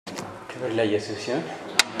ክብር ለኢየሱስ ይሁን።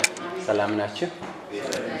 ሰላም ናችሁ?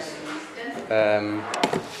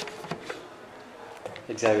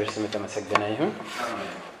 እግዚአብሔር ስም የተመሰገነ ይሁን።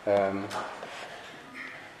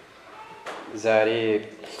 ዛሬ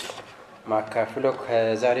ማካፍለው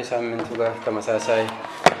ከዛሬ ሳምንቱ ጋር ተመሳሳይ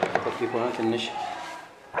ቶፒክ ሆኖ ትንሽ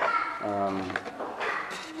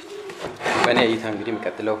በእኔ እይታ እንግዲህ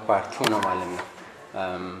የሚቀጥለው ፓርት ነው ማለት ነው።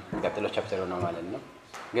 የሚቀጥለው ቻፕተር ነው ማለት ነው።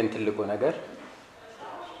 ግን ትልቁ ነገር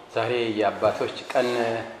ዛሬ የአባቶች ቀን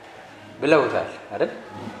ብለውታል አይደል?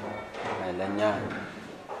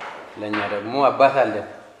 ለኛ ደግሞ አባት አለ።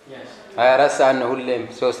 24 ሰዓት ነው ሁሌም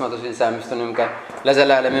 365ቱንም ቀን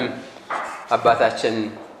ለዘላለምም አባታችን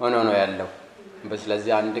ሆኖ ነው ያለው።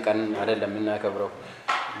 ስለዚህ አንድ ቀን አይደለም እናከብረው።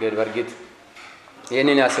 ግን በርግጥ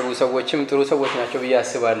ይሄንን ያሰቡ ሰዎችም ጥሩ ሰዎች ናቸው ብዬ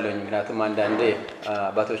አስባለሁ። ምክንያቱም አንዳንዴ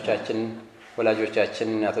አባቶቻችን፣ ወላጆቻችን፣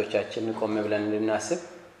 እናቶቻችን ቆም ብለን እንድናስብ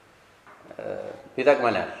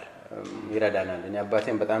ይጠቅመናል፣ ይረዳናል። እኔ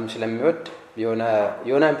አባቴን በጣም ስለሚወድ የሆነ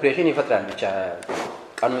ኢምፕሬሽን ይፈጥራል። ብቻ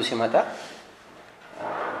ቀኑ ሲመጣ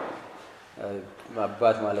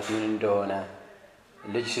አባት ማለት ምን እንደሆነ፣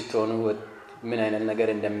 ልጅ ስትሆኑ ምን አይነት ነገር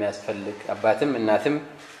እንደሚያስፈልግ፣ አባትም እናትም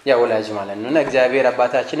ያ ወላጅ ማለት ነው። እና እግዚአብሔር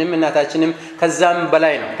አባታችንም እናታችንም ከዛም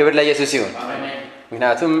በላይ ነው። ክብር ለኢየሱስ ይሁን።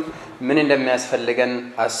 ምክንያቱም ምን እንደሚያስፈልገን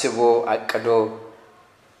አስቦ አቅዶ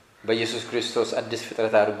በኢየሱስ ክርስቶስ አዲስ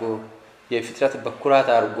ፍጥረት አድርጎ የፍጥረት በኩራት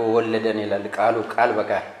አድርጎ ወለደን ይላል ቃል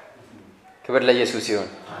በቃል። ክብር ለኢየሱስ ይሁን።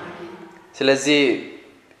 ስለዚህ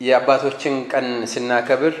የአባቶችን ቀን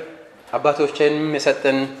ስናከብር አባቶችንም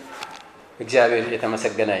የሰጠን እግዚአብሔር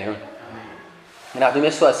የተመሰገነ ይሁን። ምክንያቱም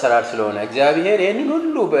የሱ አሰራር ስለሆነ እግዚአብሔር ይሄንን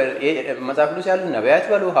ሁሉ መጽሐፍ ቅዱስ ያሉ ነቢያት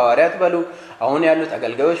በሉ፣ ሐዋርያት በሉ፣ አሁን ያሉት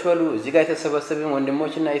አገልጋዮች በሉ፣ እዚህ ጋር የተሰበሰቡ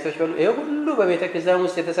ወንድሞችና እህቶች በሉ፣ ይሄ ሁሉ በቤተ ክርስቲያን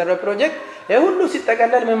ውስጥ የተሰራ ፕሮጀክት ይሄ ሁሉ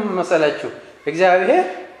ሲጠቀለል ምን መሰላችሁ? እግዚአብሔር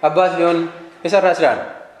አባት ሊሆን የሰራ ስራ ነው።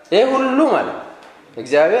 ይሄ ሁሉ ማለት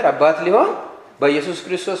እግዚአብሔር አባት ሊሆን በኢየሱስ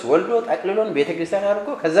ክርስቶስ ወልዶ ጠቅልሎን ቤተ ክርስቲያን አድርጎ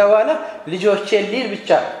ከዛ በኋላ ልጆቼ ሊል ብቻ።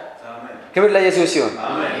 ክብር ለኢየሱስ ይሁን።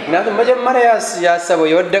 ምክንያቱም መጀመሪያ ያሰበው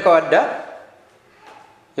የወደቀው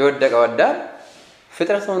አዳም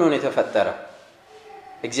ፍጥረት ሆኖ ነው የተፈጠረው።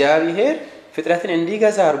 እግዚአብሔር ፍጥረትን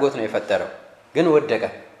እንዲገዛ አድርጎት ነው የፈጠረው፣ ግን ወደቀ።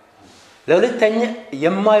 ለሁለተኛ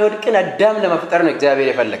የማይወድቅን አዳም ለመፍጠር ነው እግዚአብሔር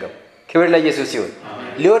የፈለገው። ክብር ለኢየሱስ ይሁን።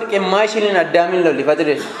 ሊወድቅ የማይችልን አዳምን ነው ሊፈጥር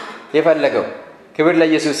የፈለገው። ክብር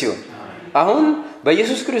ለኢየሱስ ይሁን። አሁን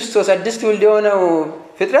በኢየሱስ ክርስቶስ አዲስ ትውልድ የሆነው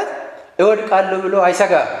ፍጥረት እወድቃለሁ ብሎ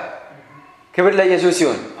አይሰጋም። ክብር ለኢየሱስ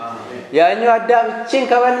ይሁን። ያኛው አዳም እቺን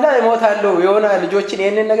ከበላ እሞታለሁ፣ የሆነ ልጆችን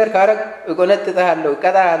ይሄንን ነገር ካረግ እቆነጥጣለሁ፣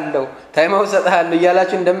 እቀጣለሁ፣ ታይማው ሰጣለሁ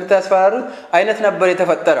እያላችሁ እንደምታስፈራሩት አይነት ነበር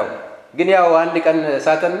የተፈጠረው። ግን ያው አንድ ቀን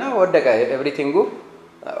ሳተና ወደቀ። ኤቭሪቲንጉ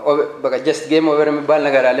በቃ ጀስት ጌም ኦቨር የሚባል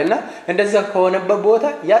ነገር አለና እንደዛ ከሆነበት ቦታ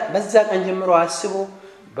በዛ ቀን ጀምሮ አስቦ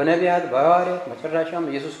በነቢያት በሐዋርያት መጨረሻም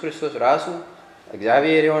ኢየሱስ ክርስቶስ ራሱ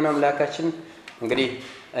እግዚአብሔር የሆነ አምላካችን እንግዲህ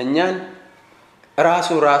እኛን ራሱ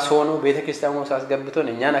ሆኖ ቤተክርስቲያን ውስጥ አስገብቶን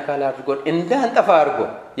እኛን አካል አድርጎ እንዳንጠፋ አድርጎ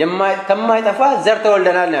ከማይጠፋ ዘር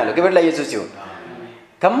ተወልደናል ነው ያለው። ክብር ለኢየሱስ ይሁን።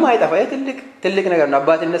 ከማይጠፋ ትልቅ ነገር ነው።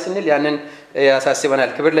 አባትነት ስንል ያንን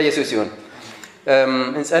ያሳስበናል። ክብር ለኢየሱስ ይሁን።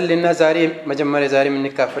 እንጸልይና ዛሬ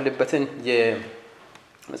የምንካፈልበትን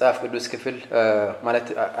የመጽሐፍ ቅዱስ ክፍል ማለት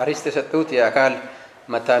አሪስት የሰጡት የአካል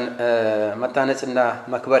መታነጽና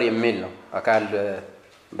መክበር የሚል ነው። አካል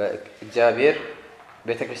በእግዚአብሔር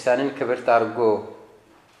ቤተክርስቲያንን ክብርት አድርጎ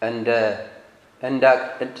እንደ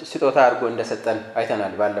ስጦታ አድርጎ እንደሰጠን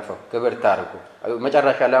አይተናል ባለፈው። ክብርት አድርጎ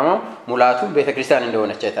መጨረሻ ዓላማው ሙላቱ ቤተክርስቲያን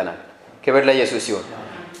እንደሆነች አይተናል። ክብር ለኢየሱስ ይሁን።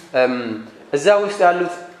 እዛ ውስጥ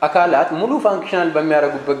ያሉት አካላት ሙሉ ፋንክሽናል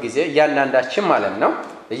በሚያደርጉበት ጊዜ እያንዳንዳችን ማለት ነው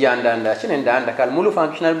እንደ አንድ አካል ሙሉ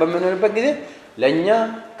ፋንክሽናል በሚሆንበት ጊዜ ለኛ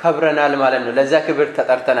ከብረናል ማለት ነው። ለዛ ክብር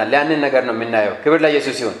ተጠርተናል። ያንን ነገር ነው የምናየው። ክብር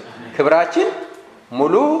ለኢየሱስ ይሁን። ክብራችን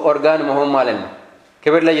ሙሉ ኦርጋን መሆን ማለት ነው።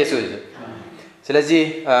 ክብር ለኢየሱስ። ስለዚህ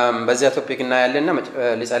በዚያ ቶፒክ እናያለንና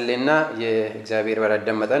ልጸልይና የእግዚአብሔር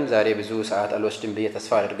በረዳን መጠን ዛሬ ብዙ ሰዓት አልወስድም ብዬ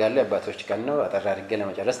ተስፋ አድርጋለሁ። አባቶች ቀን ነው፣ አጠር አድርጌ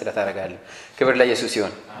ለመጨረስ ጥረት አደርጋለሁ። ክብር ለኢየሱስ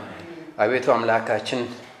ይሁን። አቤቱ አምላካችን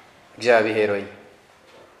እግዚአብሔር ሆይ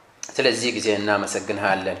ስለዚህ ጊዜ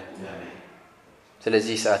እናመሰግንሃለን፣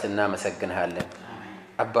 ስለዚህ ሰዓት እናመሰግንሃለን።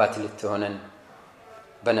 አባት ልትሆነን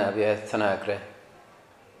በነቢያት ተናግረህ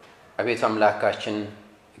አቤቱ አምላካችን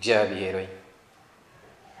እግዚአብሔር ሆይ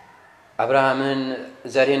አብርሃምን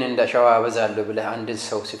ዘሬን እንደ አሸዋ አበዛለሁ ብለህ አንድን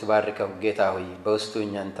ሰው ስትባርከው ጌታ ሆይ በውስጡ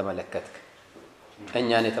እኛን ተመለከትክ።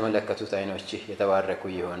 እኛን የተመለከቱት አይኖችህ የተባረኩ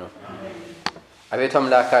ይሁኑ። አቤቱ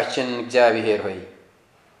አምላካችን እግዚአብሔር ሆይ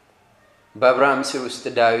በአብርሃም ስር ውስጥ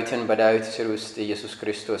ዳዊትን፣ በዳዊት ስር ውስጥ ኢየሱስ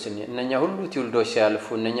ክርስቶስን እነኛ ሁሉ ትውልዶች ሲያልፉ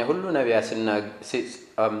እነኛ ሁሉ ነቢያትና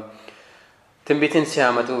ትንቢትን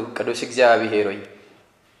ሲያመጡ ቅዱስ እግዚአብሔር ሆይ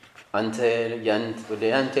አንተ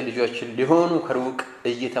ያንተ ልጆች ሊሆኑ ከሩቅ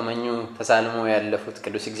እየተመኙ ተሳልሞ ያለፉት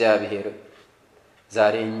ቅዱስ እግዚአብሔር ሆይ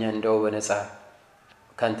ዛሬ እኛ እንደው በነፃ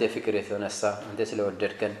ካንተ ፍቅር የተነሳ አንተ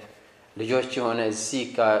ስለወደድከን ልጆች ሆነ እዚህ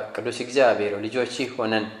ቅዱስ እግዚአብሔር ልጆች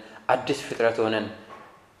ሆነን አዲስ ፍጥረት ሆነን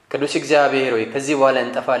ቅዱስ እግዚአብሔር ሆይ ከዚህ በኋላ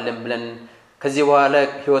እንጠፋለን ብለን ከዚህ በኋላ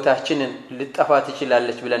ህይወታችን ልጠፋ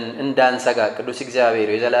ትችላለች ብለን እንዳንሰጋ ቅዱስ እግዚአብሔር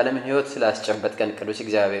የዘላለምን ህይወት ስላስጨበጥከን ቅዱስ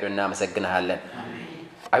እግዚአብሔር እናመሰግንሃለን።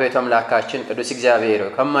 አቤቱ አምላካችን ቅዱስ እግዚአብሔር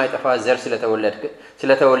ከማይጠፋ ዘር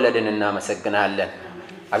ስለተወለድን እናመሰግንሃለን።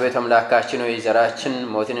 አቤቱ አምላካችን ሆይ ዘራችን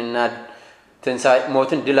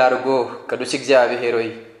ሞትን ድል አድርጎ ቅዱስ እግዚአብሔር ሆይ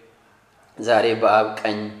ዛሬ በአብ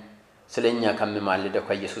ቀኝ ስለኛ ከሚማልደው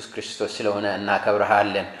ከኢየሱስ ክርስቶስ ስለሆነ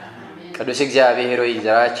እናከብርሃለን። ቅዱስ እግዚአብሔር ሆይ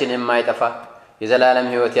ዘራችን የማይጠፋ የዘላለም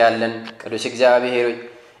ህይወት ያለን ቅዱስ እግዚአብሔር ሆይ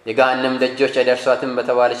የገሃነም ደጆች አይደርሷትም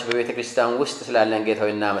በተባለች በቤተ ክርስቲያን ውስጥ ስላለን ጌታ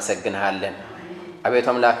ሆይ እናመሰግንሃለን። አቤቱ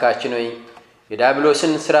አምላካችን ሆይ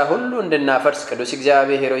የዲያብሎስን ስራ ሁሉ እንድናፈርስ ቅዱስ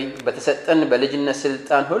እግዚአብሔር ሆይ በተሰጠን በልጅነት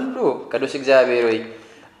ስልጣን ሁሉ ቅዱስ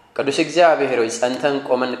እግዚአብሔር ሆይ ጸንተን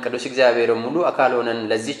ቆመን ቅዱስ እግዚአብሔር ሙሉ አካል ሆነን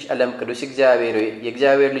ለዚች ዓለም ቅዱስ እግዚአብሔር ሆይ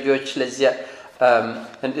የእግዚአብሔር ልጆች ለዚያ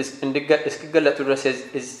እስኪገለጡ ድረስ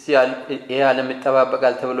ይህ ዓለም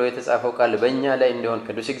ይጠባበቃል ተብሎ የተጻፈው ቃል በእኛ ላይ እንዲሆን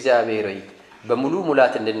ቅዱስ እግዚአብሔር ሆይ በሙሉ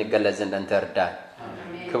ሙላት እንድንገለጽ ዘንድ አንተ እርዳን።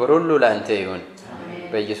 ክብር ሁሉ ለአንተ ይሁን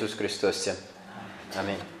በኢየሱስ ክርስቶስ ስም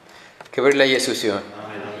አሜን። ክብር ለኢየሱስ ይሁን።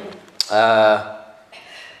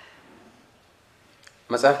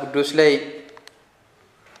 መጽሐፍ ቅዱስ ላይ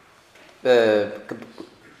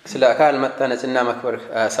ስለ አካል መታነጽና መክበር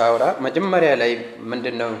ሳውራ መጀመሪያ ላይ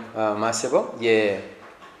ምንድነው ማስበው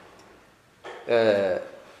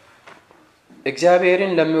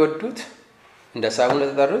እግዚአብሔርን ለሚወዱት እንደ ሐሳቡ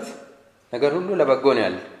ለተጠሩት ነገር ሁሉ ለበጎ ነው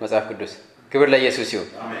ያለ መጽሐፍ ቅዱስ። ክብር ለኢየሱስ ይሁን።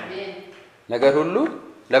 አሜን። ነገር ሁሉ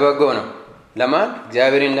ለበጎ ነው ለማን?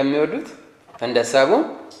 እግዚአብሔርን ለሚወዱት እንደ ሐሳቡ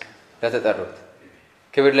ለተጠሩት።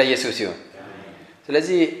 ክብር ለኢየሱስ ይሁን።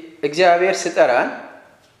 ስለዚህ እግዚአብሔር ሲጠራን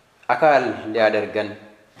አካል ሊያደርገን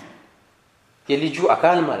የልጁ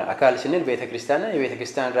አካል ማለት አካል ስንል ቤተክርስቲያን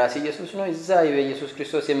የቤተክርስቲያን ራስ ኢየሱስ ነው። እዛ የኢየሱስ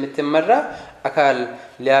ክርስቶስ የምትመራ አካል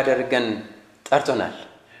ሊያደርገን ጠርቶናል።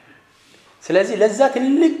 ስለዚህ ለዛ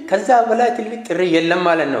ትልቅ ከዛ በላይ ትልቅ ጥሪ የለም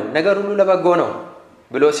ማለት ነው። ነገር ሁሉ ለበጎ ነው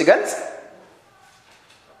ብሎ ሲገልጽ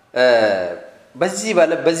በዚህ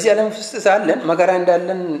ዓለም ውስጥ ሳለን መከራ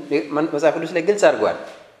እንዳለን መጽሐፍ ቅዱስ ላይ ግልጽ አድርጓል።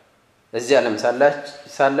 በዚህ ዓለም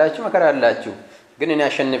ሳላችሁ መከራ አላችሁ ግን እኔ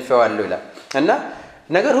አሸንፌዋለሁ ይላል እና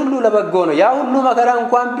ነገር ሁሉ ለበጎ ነው። ያ ሁሉ መከራ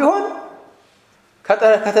እንኳን ቢሆን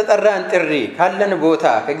ከተጠራን ጥሪ ካለን ቦታ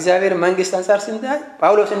ከእግዚአብሔር መንግስት አንፃር ስንታይ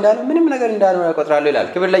ጳውሎስ እንዳለው ምንም ነገር እንዳልሆነ እቆጥራለሁ ይላል።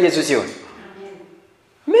 ክብር ለኢየሱስ ይሁን።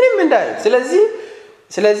 ምንም እንዳለ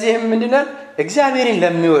ስለዚህም ምንድነው እግዚአብሔርን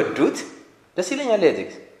ለሚወዱት ደስ ይለኛል።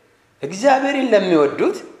 እግዚአብሔርን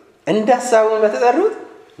ለሚወዱት እንደ ሐሳቡ ለተጠሩት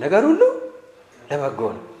ነገር ሁሉ ለበጎ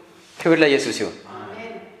ነው። ክብር ለኢየሱስ ይሁን።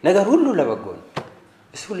 ነገር ሁሉ ለበጎ ነው።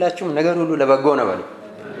 እሱ ሁላችሁም ነገር ሁሉ ለበጎ ነው በሉ።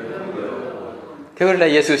 ክብር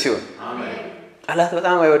ለኢየሱስ ይሁን። አሜን። ጠላት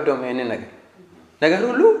በጣም አይወደውም ይሄንን ነገር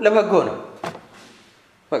ሁሉ ለበጎ ነው።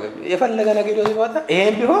 የፈለገ ነገር ይወጣ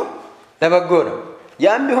ይሄን ቢሆን ለበጎ ነው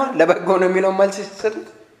ያም ቢሆን ለበጎ ነው የሚለው መልስ ሲሰጡት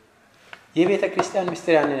የቤተ ክርስቲያን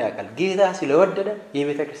ምስጢር ያንን ያውቃል። ጌታ ስለወደደ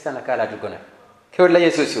የቤተ ክርስቲያን አካል አድርጎናል። ክብር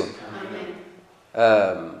ለኢየሱስ ይሁን። አሜን።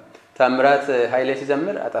 ታምራት ኃይሌ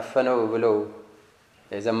ሲዘምር አጠፈነው ብለው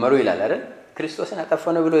ዘመሩ ይላል አይደል? ክርስቶስን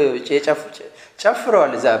አጠፈነው ብሎ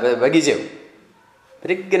ጨፍረዋል እዛ በጊዜው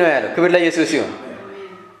ብድግ ነው ያለው። ክብር ለኢየሱስ ይሁን።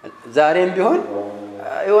 ዛሬም ቢሆን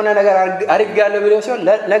የሆነ ነገር አድርጋለሁ ብለው ሲሆን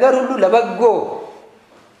ነገር ሁሉ ለበጎ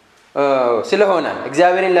ስለሆነ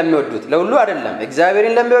እግዚአብሔርን ለሚወዱት ለሁሉ አይደለም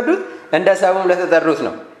እግዚአብሔርን ለሚወዱት እንደ ሐሳቡም ለተጠሩት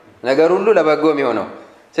ነው ነገር ሁሉ ለበጎ የሚሆነው።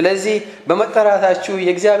 ስለዚህ በመጠራታችሁ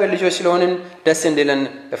የእግዚአብሔር ልጆች ስለሆንን ደስ እንዲለን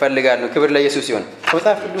እፈልጋለሁ። ክብር ለኢየሱስ ይሁን።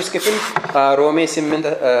 መጽሐፍ ቅዱስ ክፍል ሮሜ 8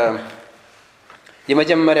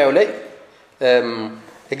 የመጀመሪያው ላይ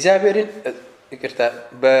እግዚአብሔርን ይቅርታ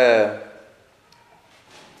በሮሜ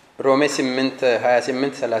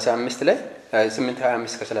 8:28-35 ላይ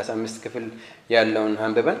 8:25-35 ክፍል ያለውን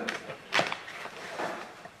አንብበን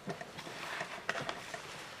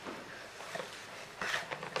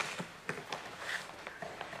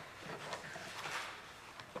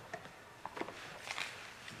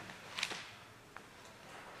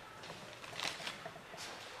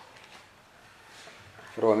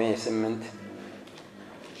ሮሜ 8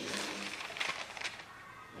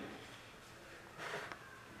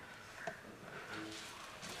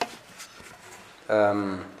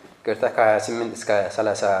 ቅርታ ከ28 እስከ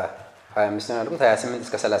 25 ነው ያልኩት 28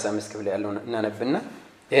 እስከ 35 ክፍል ያለውን እናነብና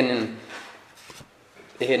ይሄንን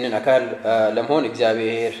ይሄንን አካል ለመሆን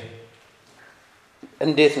እግዚአብሔር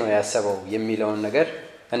እንዴት ነው ያሰበው የሚለውን ነገር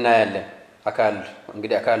እናያለን። አካል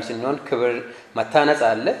እንግዲህ አካል ሲሆን ክብር መታነጽ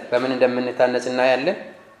አለ። በምን እንደምንታነጽ እናያለን።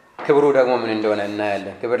 ክብሩ ደግሞ ምን እንደሆነ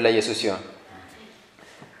እናያለን። ክብር ለኢየሱስ ይሁን።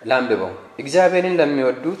 ላንብበው። እግዚአብሔርን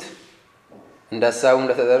ለሚወዱት እንደ ሐሳቡም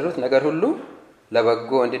ለተጠሩት ነገር ሁሉ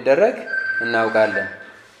ለበጎ እንዲደረግ እናውቃለን።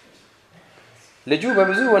 ልጁ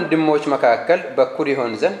በብዙ ወንድሞች መካከል በኩር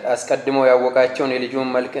ይሆን ዘንድ አስቀድሞ ያወቃቸውን የልጁን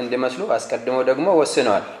መልክ እንዲመስሉ አስቀድሞ ደግሞ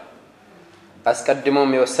ወስነዋል።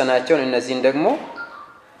 አስቀድሞም የወሰናቸውን እነዚህን ደግሞ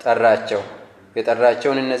ጠራቸው።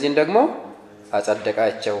 የጠራቸውን እነዚህን ደግሞ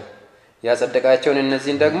አጸደቃቸው። ያጸደቃቸውን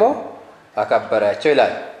እነዚህን ደግሞ አከበራቸው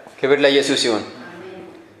ይላል። ክብር ለኢየሱስ ይሁን።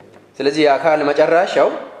 ስለዚህ የአካል መጨረሻው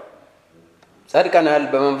ጸድቀናል፣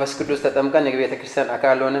 በመንፈስ ቅዱስ ተጠምቀን የቤተ ክርስቲያን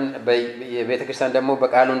አካል ሆነን የቤተ ክርስቲያን ደግሞ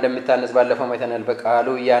በቃሉ እንደምታነጽ ባለፈው አይተናል። በቃሉ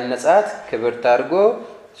ያነጻት ክብር ታርጎ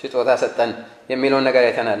ስጦታ ሰጠን የሚለውን ነገር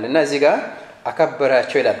አይተናል እና እዚህ ጋር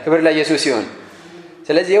አከበራቸው ይላል። ክብር ለኢየሱስ ይሁን።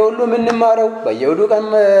 ስለዚህ የሁሉ የምንማረው በየሁዱ ቀን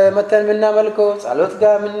መተን የምናመልከው ጸሎት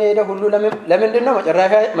ጋር የምንሄደው ሁሉ ለምንድን ነው?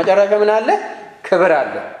 መጨረሻ ምን አለ? ክብር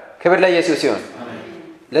አለ። ክብር ለኢየሱስ ይሁን።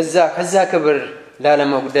 ለዛ ከዛ ክብር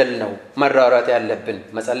ላለመጉደል ነው መራራት ያለብን፣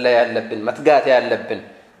 መጸለይ ያለብን፣ መትጋት ያለብን።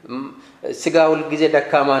 ስጋ ሁል ጊዜ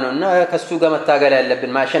ደካማ ነውና ከሱ ጋር መታገል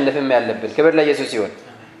ያለብን፣ ማሸነፍም ያለብን። ክብር ለኢየሱስ ይሁን።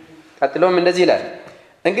 ቀጥሎም እንደዚህ ይላል፣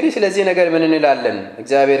 እንግዲህ ስለዚህ ነገር ምን እንላለን?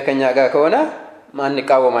 እግዚአብሔር ከኛ ጋር ከሆነ ማን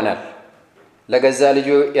ይቃወመናል? ለገዛ ልጁ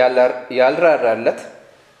ያልራራለት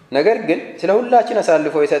ነገር ግን ስለ ሁላችን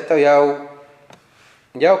አሳልፎ የሰጠው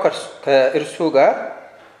ያው ከእርሱ ጋር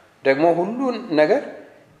ደግሞ ሁሉን ነገር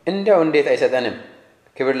እንዲያው እንዴት አይሰጠንም?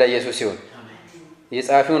 ክብር ለኢየሱስ ይሁን።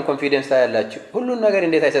 የጻፊውን ኮንፊደንስ ታያላችሁ። ሁሉን ነገር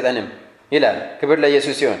እንዴት አይሰጠንም ይላል። ክብር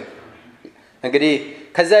ለኢየሱስ ይሁን። እንግዲህ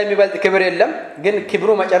ከዛ የሚበልጥ ክብር የለም፣ ግን ክብሩ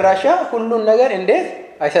መጨረሻ ሁሉን ነገር እንዴት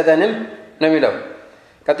አይሰጠንም ነው የሚለው።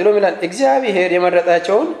 ቀጥሎ ይላል እግዚአብሔር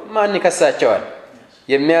የመረጣቸውን ማን ይከሳቸዋል?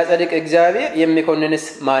 የሚያጸድቅ እግዚአብሔር የሚኮንንስ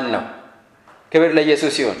ማን ነው? ክብር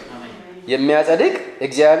ለኢየሱስ ይሁን። የሚያጸድቅ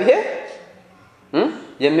እግዚአብሔር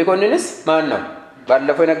የሚኮንንስ ማን ነው?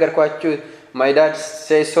 ባለፈው የነገርኳችሁ ማይዳድ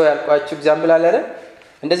ሴሶ ያልኳችሁ ኤግዛምፕል አለ አይደል?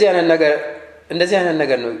 እንደዚህ አይነት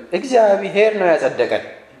ነገር ነው። እግዚአብሔር ነው ያጸደቀን።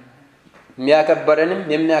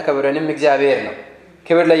 የሚያከብረንም እግዚአብሔር ነው።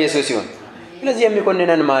 ክብር ለኢየሱስ ይሁን። ስለዚህ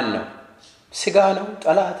የሚኮንነን ማን ነው? ስጋ ነው?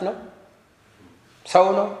 ጠላት ነው? ሰው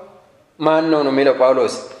ነው? ማን ነው ነው የሚለው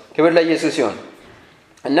ጳውሎስ። ክብር ለኢየሱስ ይሁን።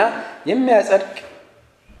 እና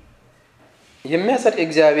የሚያጸድቅ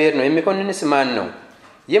እግዚአብሔር ነው። የሚኮንንስ ማን ነው?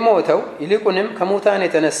 የሞተው ይልቁንም ከሙታን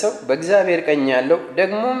የተነሳው በእግዚአብሔር ቀኝ ያለው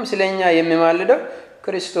ደግሞም ስለኛ የሚማልደው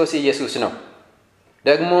ክርስቶስ ኢየሱስ ነው።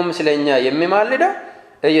 ደግሞም ስለኛ የሚማልደው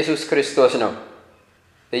ኢየሱስ ክርስቶስ ነው።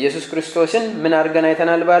 ኢየሱስ ክርስቶስን ምን አድርገን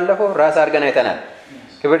አይተናል? ባለፈው ራስ አድርገን አይተናል።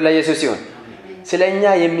 ክብር ለኢየሱስ ይሁን። ስለኛ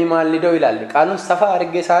የሚማልደው ይላል። ቃሉን ሰፋ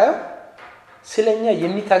አድርጌ ሳየው ስለኛ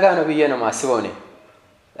የሚተጋ ነው ብዬ ነው ማስበው እኔ።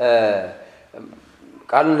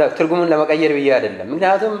 ቃሉን ትርጉሙን ለመቀየር ብዬ አይደለም።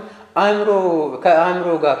 ምክንያቱም ከአእምሮ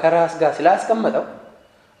ጋር ከራስ ጋር ስላስቀመጠው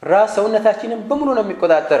ራስ ሰውነታችንን በሙሉ ነው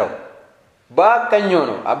የሚቆጣጠረው። በአቀኞ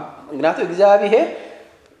ነው። ምክንያቱም እግዚአብሔር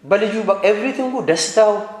በልጁ በኤቭሪቲንጉ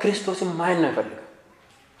ደስታው ክርስቶስን ማየት ነው የሚፈልገው።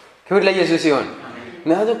 ክብር ለኢየሱስ ይሁን።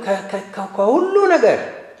 ምክንያቱም ከሁሉ ነገር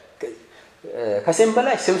ከስም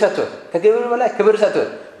በላይ ስም ሰጥቶት ከክብር በላይ ክብር ሰጥቶት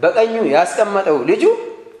በቀኙ ያስቀመጠው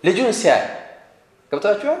ልጁን ሲያይ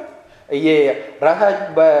ገብታችኋል?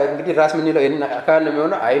 እንግዲህ ራስ ምን ይለው አካል ነው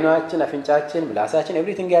የሚሆነው። አይናችን፣ አፍንጫችን፣ ምላሳችን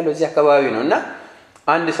ኤቭሪቲንግ ያለው እዚህ አካባቢ ነው እና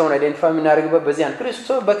አንድ ሰውን አይደንቲፋይ የምናደርግበት በዚያን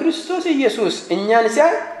በክርስቶስ ኢየሱስ እኛን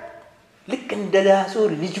ሲያይ ልክ እንደ ራሱ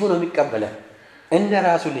ልጁ ነው የሚቀበለን፣ እንደ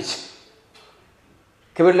ራሱ ልጅ።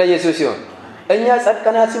 ክብር ለኢየሱስ ይሁን። እኛ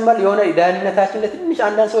ጸድቀናል ሲባል የሆነ ዳንነታችን ለትንሽ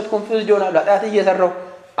አንዳንድ ሰዎች ኮንፊውዝድ ይሆናሉ። ኃጢአት እየሰራው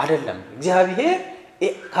አይደለም። እግዚአብሔር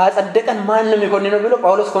ካጸደቀን ማንም ይሆን ነው ብሎ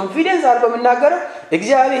ጳውሎስ ኮንፊደንስ አድርጎ የሚናገረው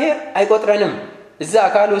እግዚአብሔር አይቆጥረንም። እዛ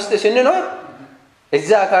አካል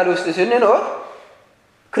ውስጥ ስንኖር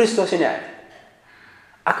ክርስቶስን ያያል።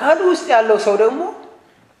 አካሉ ውስጥ ያለው ሰው ደግሞ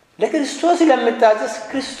ለክርስቶስ ለምታዘዝ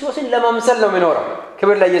ክርስቶስን ለማምሰል ነው የሚኖረው።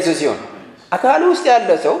 ክብር ለኢየሱስ ይሁን። አካሉ ውስጥ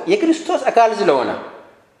ያለው ሰው የክርስቶስ አካል ስለሆነ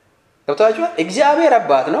ገብታችሁ እግዚአብሔር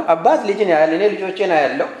አባት ነው። አባት ልጅን ያያል። እኔ ልጆቼን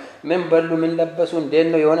አያለሁ። ምን በሉ ምን ለበሱ እንዴት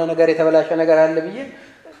ነው የሆነ ነገር የተበላሸ ነገር አለ ብዬ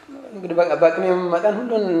እንግዲህ በአቅሜ መጠን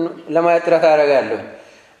ሁሉን ለማየት ጥረት አደርጋለሁ።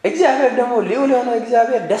 እግዚአብሔር ደግሞ ልዑል የሆነ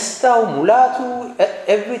እግዚአብሔር ደስታው ሙላቱ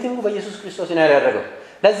ኤቭሪቲንግ በኢየሱስ ክርስቶስ ነው ያደረገው።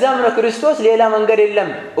 ለዛም ነው ክርስቶስ ሌላ መንገድ የለም።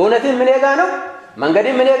 እውነትም ምን ጋር ነው?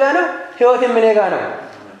 መንገድም ምን ጋር ነው? ህይወትም ምን ጋር ነው?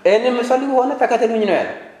 እኔ የምፈልጉ ሆነ ተከተሉኝ ነው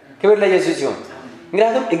ያለው። ክብር ለኢየሱስ ይሁን።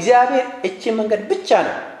 ምክንያቱም እግዚአብሔር እቺ መንገድ ብቻ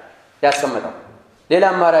ነው ያስቀመጠው፣ ሌላ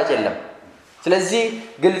አማራጭ የለም። ስለዚህ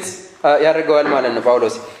ግልጽ ያደርገዋል ማለት ነው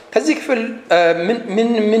ጳውሎስ። ከዚህ ክፍል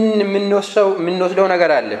ምን ወስደው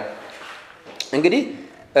ነገር አለ እንግዲህ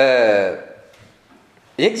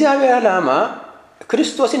የእግዚአብሔር ዓላማ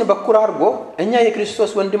ክርስቶስን በኩር አድርጎ እኛ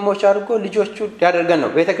የክርስቶስ ወንድሞች አድርጎ ልጆቹ ያደርገን ነው።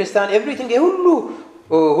 ቤተክርስቲያን ኤቭሪቲንግ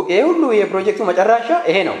የሁሉ የፕሮጀክቱ መጨረሻ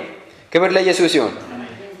ይሄ ነው። ክብር ለኢየሱስ ይሁን።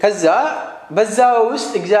 ከዛ በዛ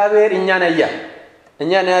ውስጥ እግዚአብሔር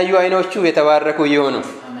እኛን ያዩ አይኖቹ የተባረኩ ይሁኑ።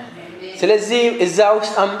 ስለዚህ እዛ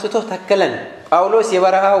ውስጥ አምጥቶ ተከለን። ጳውሎስ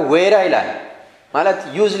የበረሃ ወይራ ይላል ማለት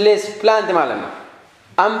ዩዝሌስ ፕላንት ማለት ነው።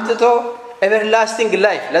 አምጥቶ ኤቨርላስቲንግ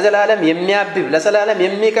ላይፍ ለዘላለም የሚያብብ ለዘላለም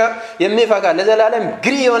የሚፈካ ለዘላለም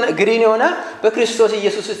ግሪን የሆነ በክርስቶስ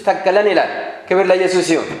ኢየሱስ ተከለን ይላል። ክብር ለኢየሱስ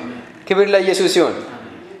ይሁን። ክብር ለኢየሱስ ይሁን።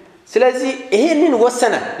 ስለዚህ ይሄንን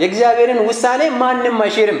ወሰነ። የእግዚአብሔርን ውሳኔ ማንም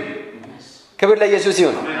አይሽርም። ክብር ለኢየሱስ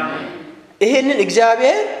ይሁን። ይሄንን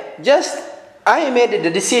እግዚአብሔር just I made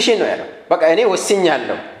the decision ነው ያለው። በቃ እኔ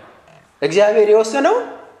ወስኛለሁ። እግዚአብሔር የወሰነው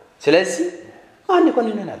ስለዚህ ማን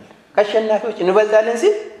ይኮንነናል? ከአሸናፊዎች እንበልጣለን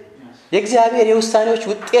ሲል የእግዚአብሔር የውሳኔዎች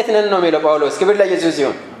ውጤት ነን ነው የሚለው ጳውሎስ። ክብር ለኢየሱስ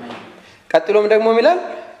ይሁን። ቀጥሎም ደግሞ ይላል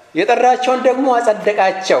የጠራቸውን ደግሞ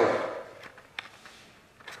አጸደቃቸው።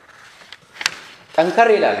 ጠንከር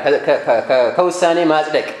ይላል ከውሳኔ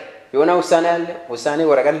ማጽደቅ። የሆነ ውሳኔ አለ። ውሳኔ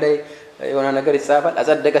ወረቀት ላይ የሆነ ነገር ይጻፋል።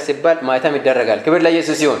 አጸደቀ ሲባል ማይተም ይደረጋል። ክብር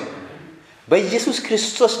ለኢየሱስ ይሁን። በኢየሱስ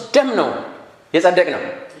ክርስቶስ ደም ነው የጸደቅነው።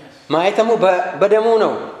 ማይተሙ በደሙ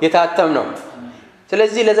ነው የታተምነው።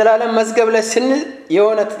 ስለዚህ ለዘላለም መዝገብ ላይ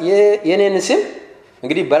የኔን ስም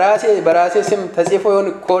እንግዲህ በራሴ ስም ተጽፎ ይሁን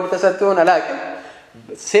ኮድ ተሰጥቶን አላውቅም።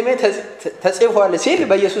 ስሜ ተጽፏል ሲል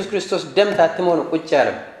በኢየሱስ ክርስቶስ ደም ታትሞ ነው ቁጭ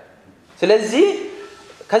ያለው። ስለዚህ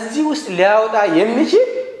ከዚህ ውስጥ ሊያወጣ የሚችል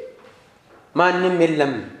ማንም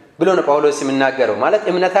የለም ብሎ ነው ጳውሎስ የሚናገረው። ማለት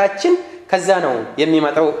እምነታችን ከዛ ነው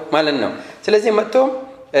የሚመጣው ማለት ነው። ስለዚህ መጥቶ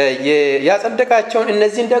ያጸደቃቸውን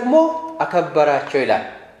እነዚህን ደግሞ አከበራቸው ይላል።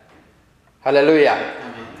 ሃሌሉያ!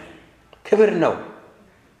 ክብር ነው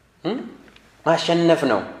ማሸነፍ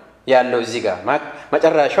ነው ያለው እዚህ ጋር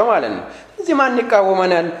መጨረሻው ማለት ነው። እዚህ ማን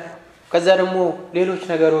ይቃወመናል? ከዛ ደግሞ ሌሎች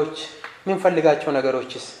ነገሮች የምንፈልጋቸው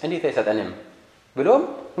ነገሮችስ እንዴት አይሰጠንም ብሎም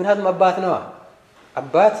ምክንያቱም አባት ነው።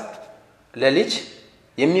 አባት ለልጅ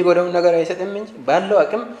የሚጎዳውን ነገር አይሰጥም እንጂ ባለው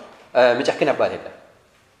አቅም ምጨክን አባት የለም።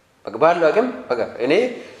 በቃ ባለው አቅም በቃ እኔ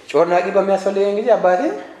ጮርናቂ በሚያስፈልገኝ ጊዜ አባቴ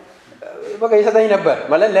በቃ ይሰጠኝ ነበር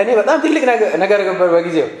ማለት ለኔ በጣም ትልቅ ነገር ነበር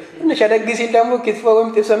በጊዜው። ትንሽ አደግ ሲል ደግሞ ክትፎ ወይም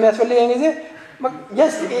ጥብስ የሚያስፈልገኝ ጊዜ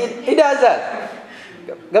just ይዳዛል።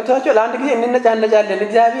 ገብቷቸው ለአንድ ጊዜ እንነጫነጫለን።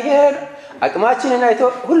 እግዚአብሔር አቅማችንን አይቶ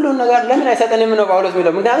ሁሉን ነገር ለምን አይሰጠንም ነው ጳውሎስ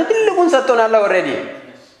የሚለው። ምክንያቱም ትልቁን ሰጥቶናል ኦልሬዲ።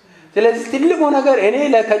 ስለዚህ ትልቁ ነገር እኔ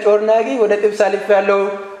ከጮርናቂ ወደ ጥብስ አልፍ ያለው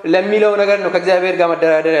ለሚለው ነገር ነው ከእግዚአብሔር ጋር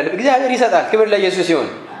መደራደር ያለው። እግዚአብሔር ይሰጣል። ክብር ለኢየሱስ ይሁን።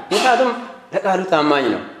 ምክንያቱም ለቃሉ ታማኝ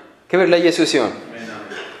ነው። ክብር ለኢየሱስ ይሁን።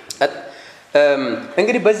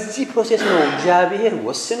 እንግዲህ በዚህ ፕሮሴስ ነው እግዚአብሔር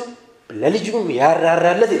ወስኖ ለልጁም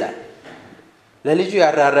ያራራለት ይላል። ለልጁ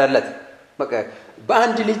ያራራለት በቃ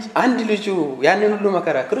አንድ ልጁ ያንን ሁሉ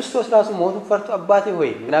መከራ ክርስቶስ ራሱ ሞቱን ፈርቶ አባቴ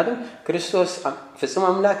ሆይ ምክንያቱም ክርስቶስ ፍጹም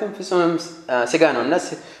አምላክም ፍጹም ስጋ ነው እና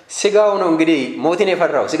ስጋው ነው እንግዲህ ሞትን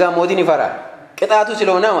የፈራው። ስጋ ሞትን ይፈራል ቅጣቱ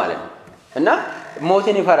ስለሆነ ማለት ነው እና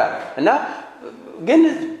ሞትን ይፈራል እና ግን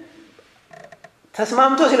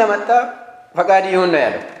ተስማምቶ ስለመጣ ፈቃድ ይሁን ነው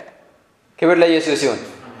ያለው። ክብር ለኢየሱስ ይሁን።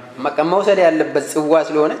 መውሰድ ያለበት ጽዋ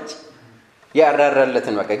ስለሆነች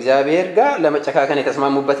ያራራለትን በቃ እግዚአብሔር ጋር ለመጨካከን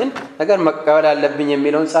የተስማሙበትን ነገር መቀበል አለብኝ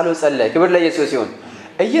የሚለውን ጸሎት ጸለየ። ክብር ለኢየሱስ ይሁን።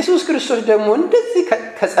 ኢየሱስ ክርስቶስ ደግሞ እንደዚህ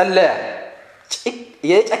ከጸለየ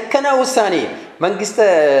የጨከነ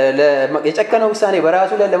ውሳኔ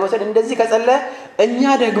በራሱ ላይ ለመውሰድ እንደዚህ ከጸለየ እኛ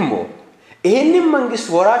ደግሞ ይሄንን መንግስት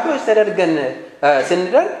ወራሾች ተደርገን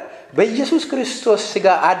ስንደርግ በኢየሱስ ክርስቶስ ስጋ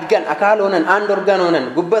አድገን አካል ሆነን አንድ ኦርጋን ሆነን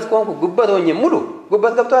ጉበት ቆንኩ ጉበት ሆኜ ሙሉ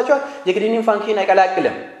ጉበት ገብቷቸዋል። የኪድኒን ፋንክሽን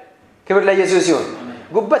አይቀላቅልም። ክብር ለኢየሱስ ይሁን።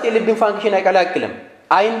 ጉበት የልብን ፋንክሽን አይቀላቅልም።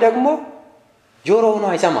 አይን ደግሞ ጆሮ ሆኖ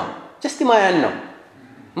አይሰማም። ጀስት ማያን ነው።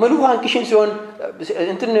 ሙሉ ፋንክሽን ሲሆን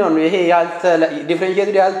እንትን ነው ይሄ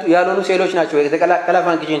ዲፍረንሺየትድ ያልሆኑ ሴሎች ናቸው የተቀላቀለ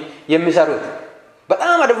ፋንክሽን የሚሰሩት።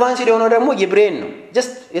 በጣም አድቫንስድ የሆነው ደግሞ የብሬን ነው።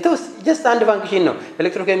 ጀስት አንድ ፋንክሽን ነው።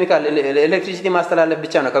 ኤሌክትሮኬሚካል ኤሌክትሪሲቲ ማስተላለፍ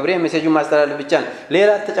ብቻ ነው። ከብሬን ሜሴጁን ማስተላለፍ ብቻ ነው።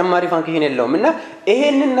 ሌላ ተጨማሪ ፋንክሽን የለውም እና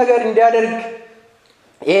ይሄንን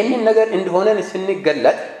ነገር እንደሆነን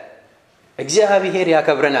ስንገለጥ እግዚአብሔር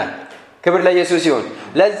ያከብረናል። ክብር ለኢየሱስ ይሁን።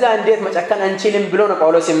 ለዛ እንዴት መጨከን አንችልም ብሎ ነው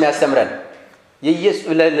ጳውሎስ የሚያስተምረን።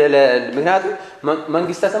 ምክንያቱም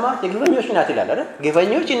መንግስተ ሰማያት የግፈኞች ናት ይላል አይደል?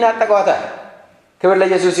 ግፈኞች ይናጠቋታል። ክብር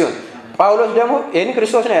ለኢየሱስ ይሁን። ጳውሎስ ደግሞ ይሄን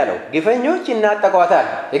ክርስቶስ ነው ያለው። ግፈኞች ይናጠቋታል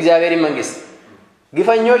የእግዚአብሔር መንግስት።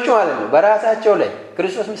 ግፈኞች ማለት ነው በራሳቸው ላይ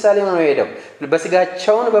ክርስቶስ ምሳሌ ሆኖ ሄደው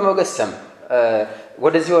በስጋቸውን በመገሰም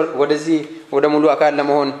ወደዚህ ወደ ሙሉ አካል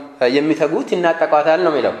ለመሆን የሚተጉት ይናጠቋታል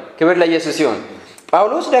ነው የሚለው። ክብር ለኢየሱስ ይሁን።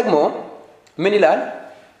 ጳውሎስ ደግሞ ምን ይላል?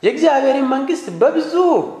 የእግዚአብሔርን መንግስት በብዙ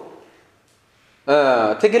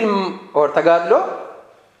ትግል ተጋድሎ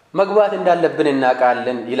መግባት እንዳለብን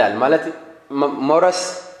እናውቃለን ይላል። ማለት መውረስ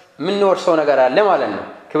የምንወርሰው ነገር አለ ማለት ነው።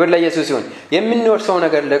 ክብር ለኢየሱስ ይሁን። የምንወርሰው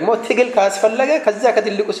ነገር ደግሞ ትግል ካስፈለገ ከዛ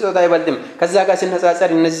ከትልቁ ስጦታ አይበልጥም። ከዛ ጋር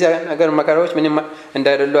ሲነጻጸር እነዚህ ነገር መከራዎች ምንም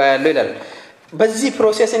እንዳይደሉ ያለው ይላል። በዚህ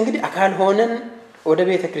ፕሮሰስ እንግዲህ አካል ሆነን ወደ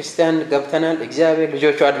ቤተ ክርስቲያን ገብተናል። እግዚአብሔር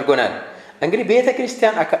ልጆቹ አድርጎናል። እንግዲህ ቤተ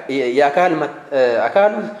ክርስቲያን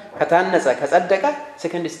አካሉ ከታነጸ ከጸደቀ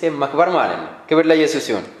ሰከንድ ስቴፕ መክበር ማለት ነው። ክብር ለኢየሱስ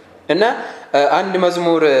ይሁን። እና አንድ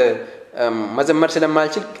መዝሙር መዘመር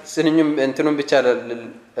ስለማልችል ስንኙም እንትኑን ብቻ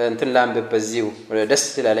እንትን ላንብብ በዚሁ ደስ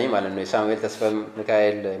ስላለኝ ማለት ነው። የሳሙኤል ተስፋ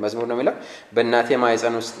ሚካኤል መዝሙር ነው የሚለው። በእናቴ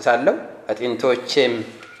ማህፀን ውስጥ ሳለው አጥንቶቼም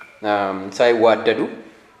ሳይዋደዱ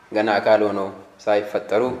ገና አካል ሆነው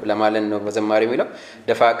ሳይፈጠሩ ለማለት ነው በዘማሪ የሚለው።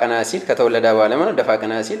 ደፋ ቀና ሲል ከተወለደ በኋላ ማለት ደፋ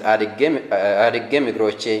ቀና ሲል አድጌም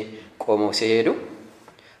እግሮቼ ቆመው ሲሄዱ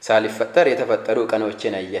ሳልፈጠር የተፈጠሩ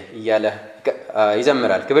ቀኖቼን አየ እያለ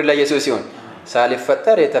ይዘምራል። ክብር ለኢየሱስ ይሁን።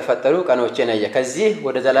 ሳልፈጠር የተፈጠሩ ቀኖቼን አየ። ከዚህ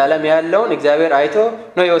ወደ ዘላለም ያለውን እግዚአብሔር አይቶ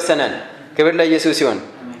ነው የወሰነን። ክብር ለኢየሱስ ይሁን።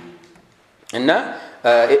 እና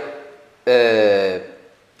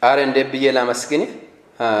እንደ ብዬ ላመስግን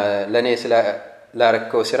ለኔ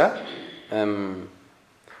ስላረከው ስራ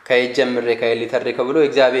ከይጀምሬ ከይሊተርከው ብሎ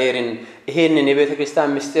እግዚአብሔርን ይሄንን የቤተ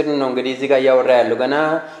ክርስቲያን ምስጢር ነው እንግዲህ እዚህ ጋር ያወራ ያለው። ገና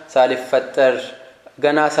ሳልፈጠር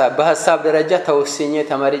ገና በሐሳብ ደረጃ ተወስኜ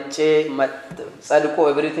ተመርጬ ጸድቆ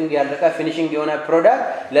ኤቭሪቲንግ ያለቀ ፊኒሺንግ የሆነ ፕሮዳክት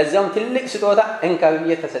ለዛም ትልቅ ስጦታ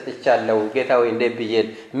እንካብዬ ተሰጥቻለሁ። ጌታዬ እንደ ብዬ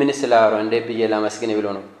ምን ስላወራ እንደ ብዬ ላመስግን ብሎ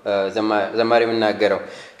ነው ዘማሪ የምናገረው።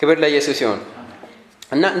 ክብር ለኢየሱስ ይሁን።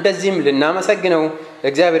 እና እንደዚህም ልናመሰግነው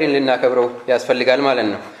እግዚአብሔርን ልናከብረው ያስፈልጋል ማለት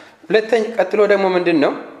ነው። ሁለተኛ ቀጥሎ ደግሞ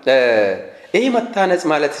ምንድነው ይሄ መታነጽ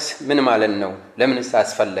ማለትስ ምን ማለት ነው? ለምንስ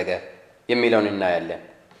አስፈለገ የሚለውን እናያለን።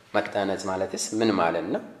 መታነጽ ማለትስ ምን ማለት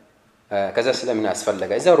ነው? ከዛ ስለምን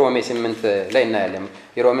አስፈለገ እዛው ሮሜ 8 ላይ እናያለን።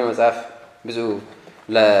 የሮሜ መጽሐፍ ብዙ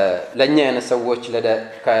ለኛ አይነት ሰዎች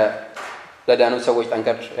ለዳኑ ሰዎች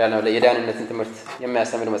ጠንከር ያለ የዳንነትን ትምህርት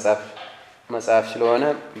የሚያስተምር መጽሐፍ ስለሆነ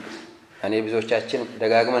እኔ ብዙዎቻችን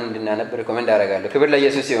ደጋግመን እንድናነብ ሪኮመንድ አደርጋለሁ። ክብር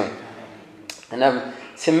ለኢየሱስ ይሁን። እና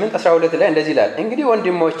 8:12 ላይ እንደዚህ ይላል፣ እንግዲህ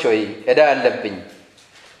ወንድሞች ሆይ ዕዳ አለብኝ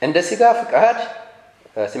እንደ ሥጋ ፍቃድ።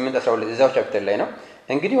 8:12 እዛው ቻፕተር ላይ ነው።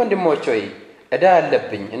 እንግዲህ ወንድሞች ሆይ ዕዳ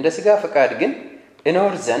አለብኝ እንደ ሥጋ ፍቃድ ግን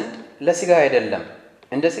እኖር ዘንድ ለሥጋ አይደለም።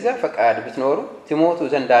 እንደ ሥጋ ፍቃድ ብትኖሩ ትሞቱ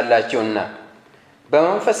ዘንድ አላችሁና፣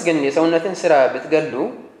 በመንፈስ ግን የሰውነትን ሥራ ብትገሉ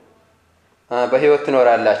በሕይወት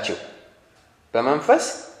ትኖራላችሁ።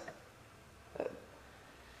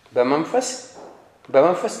 በመንፈስ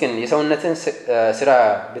ግን የሰውነትን ሥራ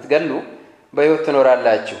ብትገሉ በሕይወት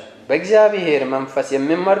ትኖራላችሁ። በእግዚአብሔር መንፈስ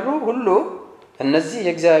የሚመሩ ሁሉ እነዚህ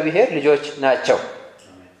የእግዚአብሔር ልጆች ናቸው።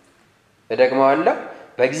 እደግመዋለሁ።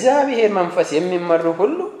 በእግዚአብሔር መንፈስ የሚመሩ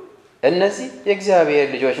ሁሉ እነዚህ የእግዚአብሔር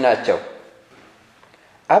ልጆች ናቸው።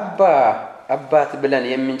 አባት ብለን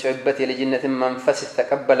የምንጮህበት የልጅነትን መንፈስ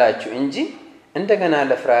ተቀበላችሁ እንጂ እንደገና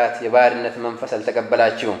ለፍርሃት የባርነት መንፈስ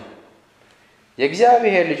አልተቀበላችሁም።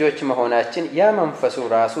 የእግዚአብሔር ልጆች መሆናችን ያ መንፈሱ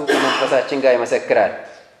ራሱ ከመንፈሳችን ጋር ይመሰክራል።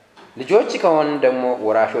 ልጆች ከሆንን ደግሞ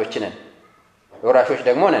ወራሾች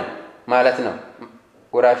ደግሞ ነን ማለት ነው።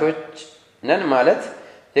 ወራሾች ነን ማለት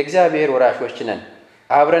የእግዚአብሔር ወራሾች ነን።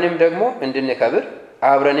 አብረንም ደግሞ እንድንከብር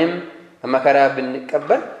አብረንም መከራ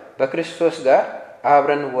ብንቀበል በክርስቶስ ጋር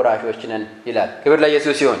አብረን ወራሾች ነን ይላል። ክብር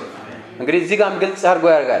ለኢየሱስ ይሁን። እንግዲህ እዚህ ጋርም ግልጽ አድርጎ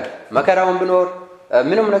ያደርጋል። መከራውን ብኖር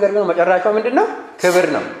ምንም ነገር ቢሆን መጨረሻው ምንድነው? ክብር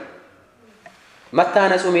ነው።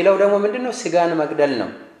 መታነጹ የሚለው ደግሞ ምንድነው? ሥጋን መግደል ነው።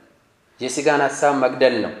 የሥጋን ሐሳብ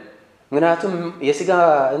መግደል ነው። ምክንያቱም የሥጋ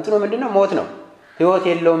እንትኑ ምንድነው? ሞት ነው። ሕይወት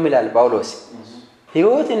የለውም ይላል ጳውሎስ።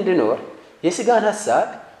 ሕይወት እንድኖር የሥጋን ሐሳብ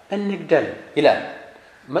እንግደል ይላል።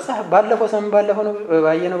 መጽሐፍ ባለፈው ነው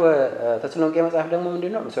ባየነው በተሰሎንቄ መጽሐፍ ደግሞ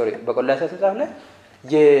ምንድነው? በቆላስይስ መጽሐፍ ላይ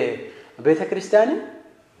የቤተ ክርስቲያንን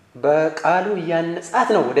በቃሉ ያንጻት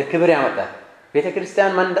ነው ወደ ክብር ያመጣል። ቤተ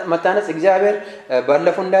ክርስቲያን መታነጽ እግዚአብሔር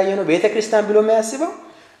ባለፈው እንዳየነው ቤተ ክርስቲያን ብሎ የሚያስበው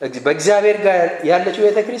በእግዚአብሔር ጋር ያለችው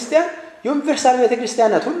ቤተ ክርስቲያን ዩኒቨርሳል ቤተ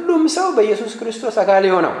ክርስቲያን ናት። ሁሉም ሰው በኢየሱስ ክርስቶስ አካል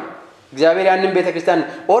የሆነው እግዚአብሔር ያንን ቤተ ክርስቲያን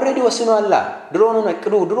ኦሬዲ ወስኗል።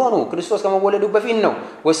 ድሮኑ ክርስቶስ ከመወለዱ በፊት ነው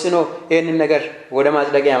ወስኖ ይሄንን ነገር ወደ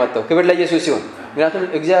ማጽደቂያ ያመጣው። ክብር ለኢየሱስ ይሁን። ምክንያቱም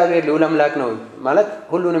እግዚአብሔር ልዑል አምላክ ነው ማለት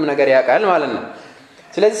ሁሉንም ነገር ያውቃል ማለት ነው።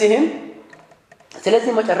 ስለዚህ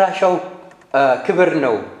መጨረሻው ክብር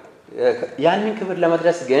ነው። ያንን ክብር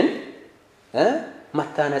ለመድረስ ግን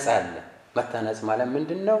መታነጽ አለ። መታነጽ ማለት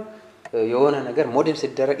ምንድነው? የሆነ ነገር ሞዴል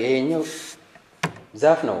ሲደረግ ይሄኛው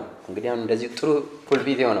ዛፍ ነው እንግዲህ አሁን እንደዚህ ጥሩ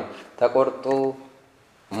ፑልፒት የሆነው ተቆርጦ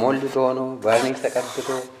ሞልድ ሆኖ ባርኒሽ ተቀብቶ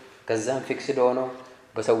ከዛም ፊክስድ ሆኖ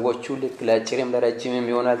በሰዎቹ ልክ ለአጭርም ለረጅምም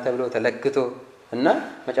ይሆናል ተብሎ ተለክቶ እና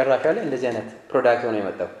መጨረሻ ላይ እንደዚህ አይነት ፕሮዳክት ሆኖ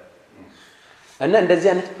የመጣው እና እንደዚህ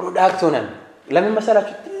አይነት ፕሮዳክት ሆነን ለምን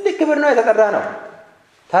መሰላችሁ? ትልቅ ክብር ነው የተጠራ ነው።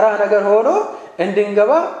 ተራ ነገር ሆኖ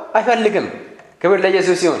እንድንገባ አይፈልግም። ክብር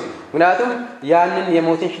ለኢየሱስ ይሁን። ምክንያቱም ያንን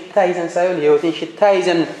የሞትን ሽታ ይዘን ሳይሆን የሕይወትን ሽታ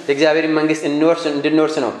ይዘን የእግዚአብሔር መንግስት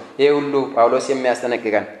እንድንወርስ ነው ይሄ ሁሉ ጳውሎስ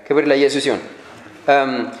የሚያስጠነቅቀን። ክብር ለኢየሱስ ይሁን።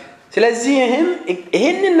 ስለዚህ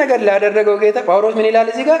ይሄንን ነገር ላደረገው ጌታ ጳውሎስ ምን ይላል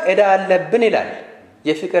እዚህ ጋር? ዕዳ አለብን ይላል።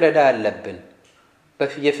 የፍቅር ዕዳ አለብን።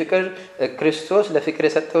 የፍቅር ክርስቶስ ለፍቅር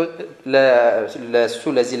የሰጠው ለሱ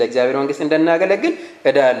ለዚህ ለእግዚአብሔር መንግስት እንደናገለግል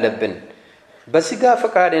ዕዳ አለብን። በስጋ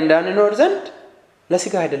ፈቃድ እንዳንኖር ዘንድ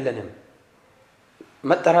ለስጋ አይደለንም።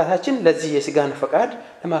 መጠራታችን ለዚህ የስጋን ፈቃድ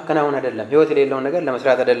ለማከናወን አይደለም፣ ህይወት የሌለውን ነገር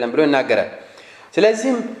ለመስራት አይደለም ብሎ ይናገራል።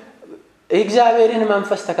 ስለዚህም እግዚአብሔርን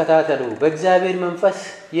መንፈስ ተከታተሉ፣ በእግዚአብሔር መንፈስ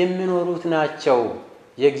የሚኖሩት ናቸው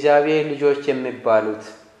የእግዚአብሔር ልጆች የሚባሉት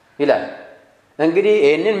ይላል። እንግዲህ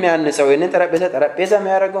ይሄንን የሚያንጸው ይሄንን ጠረጴዛ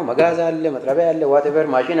የሚያደርገው መጋዝ አለ፣ መጥረቢያ አለ፣ ዋትኤቨር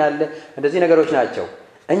ማሽን አለ፣ እንደዚህ ነገሮች ናቸው።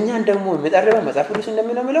 እኛን ደግሞ የሚጠርበው መጽሐፍ ቅዱስ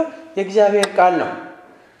እንደሚለው የእግዚአብሔር ቃል ነው።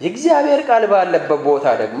 የእግዚአብሔር ቃል ባለበት ቦታ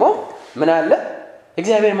ደግሞ ምን አለ?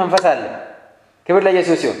 እግዚአብሔር መንፈስ አለ። ክብር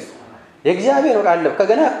ለኢየሱስ ይሁን። የእግዚአብሔር ቃል አለ።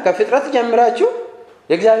 ከገና ከፍጥረት ጀምራችሁ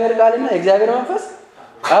የእግዚአብሔር ቃልና የእግዚአብሔር መንፈስ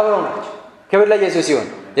አብረው ናቸው። ክብር ለኢየሱስ ይሁን።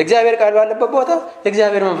 የእግዚአብሔር ቃል ባለበት ቦታ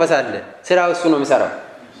የእግዚአብሔር መንፈስ አለ። ስራው እሱ ነው የሚሰራው።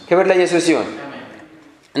 ክብር ለኢየሱስ ይሁን።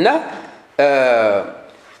 እና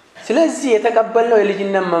ስለዚህ የተቀበልነው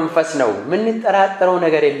የልጅነት መንፈስ ነው። ምን እንጠራጠረው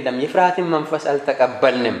ነገር የለም። የፍርሃትን መንፈስ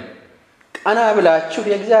አልተቀበልንም። ቀና ብላችሁ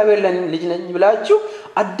የእግዚአብሔር ልጅ ነኝ ብላችሁ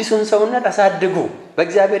አዲሱን ሰውነት አሳድጉ፣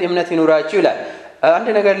 በእግዚአብሔር እምነት ይኑራችሁ ይላል። አንድ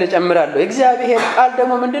ነገር ልጨምራለሁ። የእግዚአብሔር ቃል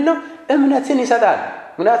ደግሞ ምንድነው? እምነትን ይሰጣል።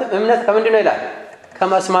 ምክንያቱም እምነት ከምንድነው ይላል?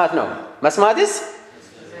 ከመስማት ነው። መስማትስ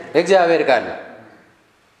የእግዚአብሔር ቃል ነው።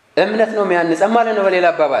 እምነት ነው የሚያንጸን ማለት ነው። በሌላ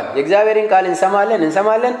አባባል የእግዚአብሔርን ቃል እንሰማለን፣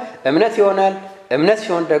 እምነት ይሆናል። እምነት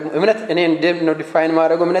ሲሆን ደግሞ እምነት እኔ እንዴት ነው ዲፋይን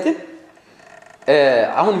ማድረገው እምነትን?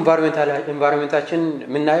 አሁን ኢንቫይሮንመንታችን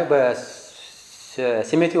የምናየው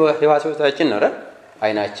በስሜት ህዋሶቻችን ነው አይደል?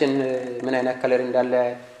 አይናችን ምን አይነት ከለር እንዳለ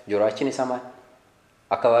ጆሮአችን ይሰማል።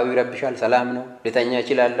 አካባቢው ይረብሻል፣ ሰላም ነው፣ ልተኛ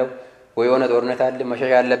እችላለሁ ወይ የሆነ ጦርነት አለ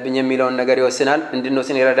መሸሽ አለብኝ የሚለውን ነገር ይወስናል፣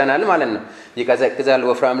 እንድንወስን ይረዳናል ማለት ነው። ይቀዘቅዛል፣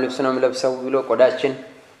 ወፍራም ልብስ ነው የምለብሰው ብሎ ቆዳችን፣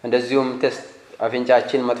 እንደዚሁም ቴስት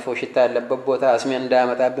አፍንጫችን መጥፎ ሽታ ያለበት ቦታ አስሜ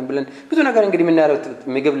እንዳያመጣብን ብለን ብዙ ነገር እንግዲህ የምናደርገው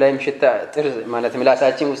ምግብ ላይም ሽታ ጥርስ ማለት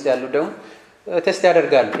ምላሳችን ውስጥ ያሉ ደግሞ ቴስት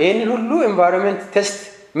ያደርጋሉ። ይሄንን ሁሉ ኤንቫይሮንመንት ቴስት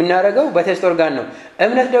የምናደርገው በቴስት ኦርጋን ነው።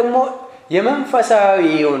 እምነት ደግሞ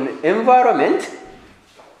የመንፈሳዊውን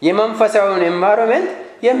ኤንቫይሮንመንት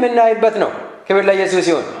የምናይበት ነው። ክብር ለኢየሱስ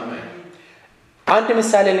ይሁን። አንድ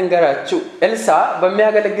ምሳሌ ልንገራችሁ። ኤልሳ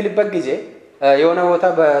በሚያገለግልበት ጊዜ የሆነ ቦታ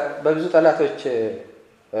በብዙ ጠላቶች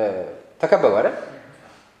ተከበበ አይደል?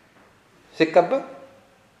 ሲከበብ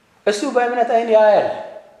እሱ በእምነት አይን ያያል።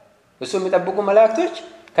 እሱ የሚጠብቁ መላእክቶች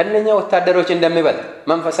ከነኛ ወታደሮች እንደሚበልጥ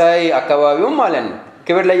መንፈሳዊ አካባቢውም ማለት ነው።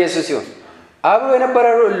 ክብር ለኢየሱስ ይሁን። አብሮ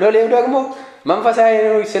የነበረው ሎሌው ደግሞ መንፈሳዊ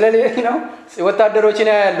ስለሌለው ወታደሮችን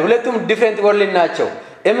ያያሉ። ሁለቱም ዲፈረንት ወርልድ ናቸው።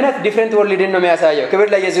 እምነት ዲፈረንት ወርልድን ነው የሚያሳየው። ክብር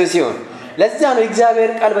ለኢየሱስ ይሁን። ለዛ ነው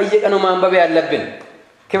እግዚአብሔር ቃል በየቀኑ ማንበብ ያለብን።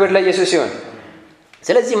 ክብር ለኢየሱስ ይሁን።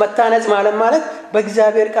 ስለዚህ መታነጽ ማለት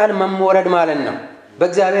በእግዚአብሔር ቃል መሞረድ ማለት ነው።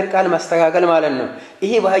 በእግዚአብሔር ቃል ማስተካከል ማለት ነው።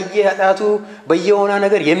 ይሄ በየኃጢአቱ በየሆነ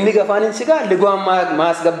ነገር የሚገፋንን ስጋ ልጓም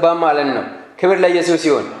ማስገባ ማለት ነው። ክብር ለኢየሱስ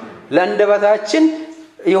ይሁን። ለአንደበታችን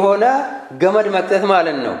የሆነ ገመድ መክተት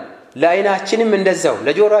ማለት ነው። ለዓይናችንም እንደዛው፣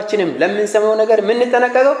 ለጆሮአችንም ለምንሰማው ነገር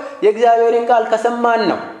የምንጠነቀቀው የእግዚአብሔርን ቃል ከሰማን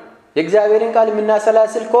ነው። የእግዚአብሔርን ቃል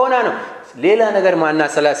የምናሰላስል ከሆነ ነው ሌላ ነገር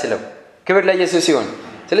ማናሰላስለው። ክብር ለኢየሱስ ይሁን።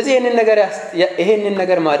 ስለዚህ ይሄንን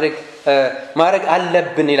ነገር ማድረግ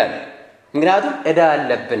አለብን ይላል። ምክንያቱም ዕዳ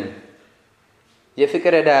አለብን፣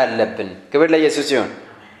 የፍቅር ዕዳ አለብን። ክብር ለኢየሱስ ይሁን።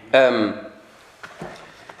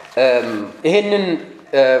 ይሄንን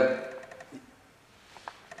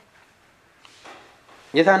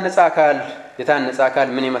የታነጸ አካል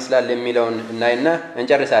ምን ይመስላል የሚለውን እናይና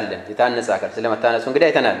እንጨርሳለን። የታነጸ አካል ስለመታነጹ እንግዲህ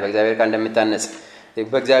አይተናል። በእግዚአብሔር ቃል እንደሚታነጽ፣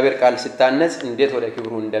 በእግዚአብሔር ቃል ሲታነጽ እንዴት ወደ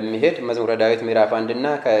ክብሩ እንደሚሄድ መዝሙረ ዳዊት ምዕራፍ 1 እና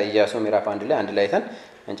ከኢያሱ ምዕራፍ 1 ላይ አንድ ላይ አይተን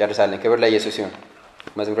እንጨርሳለን። ክብር ለኢየሱስ ይሁን።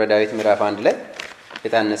 መዝሙረ ዳዊት ምዕራፍ 1 ላይ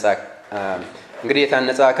የታነጸ እንግዲህ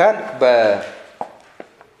የታነጸ አካል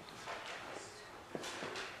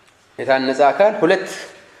የታነጸ አካል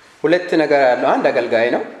ሁለት ነገር አለው። አንድ አገልጋይ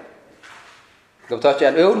ነው። ገብታችሁ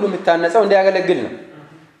ያለው ይሄ ሁሉ የሚታነጸው እንዲያገለግል ነው።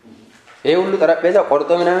 ይሄ ሁሉ ጠረጴዛ ቆርጦ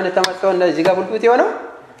ምናምን ተመጣጣው እዚህ ጋር ቡልቡት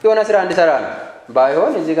የሆነ ስራ እንዲሰራ ነው።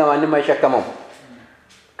 ባይሆን እዚህ ጋር ማንንም አይሸከመው።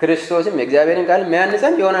 ክርስቶስም የእግዚአብሔርን ቃል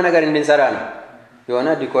የሚያንጸን የሆነ ነገር እንድንሰራ ነው። የሆነ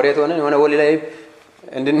ዲኮሬት ሆነን የሆነ ወሊ ላይ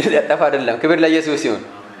እንድንለጠፍ አይደለም። ክብር ለኢየሱስ ይሁን።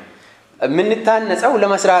 የምንታነጸው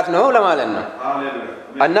ለመስራት ነው ለማለት ነው።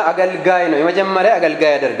 እና አገልጋይ ነው። የመጀመሪያ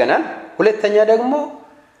አገልጋይ ያደርገናል። ሁለተኛ ደግሞ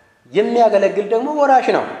የሚያገለግል ደግሞ ወራሽ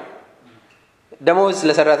ነው። ደሞዝ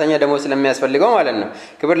ለሰራተኛ ደሞዝ ስለሚያስፈልገው ማለት ነው።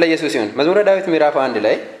 ክብር ለኢየሱስ ይሁን። መዝሙረ ዳዊት ምዕራፍ 1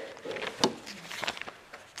 ላይ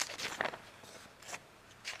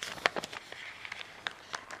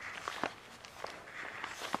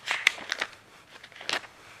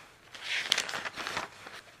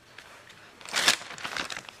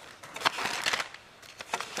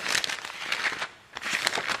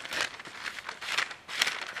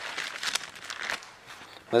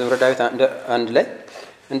መዝሙረ ዳዊት 1 ላይ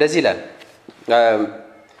እንደዚህ ይላል፣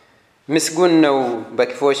 ምስጉን ነው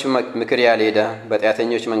በክፉዎች ምክር ያልሄደ፣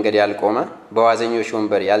 በኃጢአተኞች መንገድ ያልቆመ፣ በዋዘኞች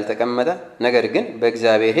ወንበር ያልተቀመጠ፣ ነገር ግን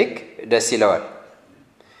በእግዚአብሔር ሕግ ደስ ይለዋል፣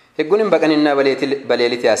 ሕጉንም በቀንና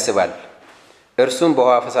በሌሊት ያስባል። እርሱም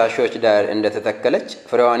በውኃ ፈሳሾች ዳር እንደተተከለች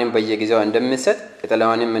ፍሬዋንም በየጊዜው እንደምትሰጥ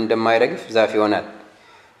ቅጠላዋንም እንደማይረግፍ ዛፍ ይሆናል።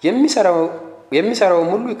 የሚሰራውም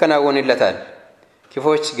ሁሉ ይከናወንለታል።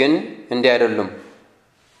 ክፉዎች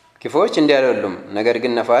እንዲህ አይደሉም፣ ነገር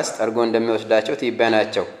ግን ነፋስ ጠርጎ እንደሚወስዳቸው ትቢያ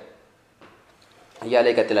ናቸው እያለ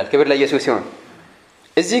ይቀጥላል። ክብር ለኢየሱስ ይሁን።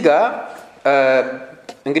 እዚህ ጋር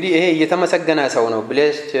እንግዲህ ይሄ የተመሰገነ ሰው ነው፣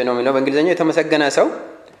 ብሌስድ ነው የሚለው በእንግሊዝኛው። የተመሰገነ ሰው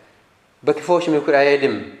በክፉዎች ምክር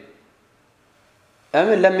አይሄድም።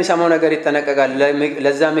 ለሚሰማው ነገር ይጠነቀቃል፣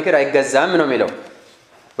 ለዛ ምክር አይገዛም ነው የሚለው።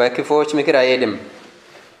 በክፉዎች ምክር አይሄድም።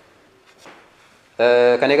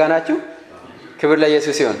 ከኔ ጋር ናችሁ? ክብር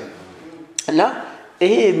ለኢየሱስ ይሁን። እና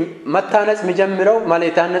ይሄ መታነጽ የሚጀምረው ማለት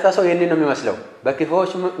የታነጸ ሰው ይሄንን ነው የሚመስለው።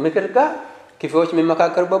 በክፉዎች ምክር ጋር ክፉዎች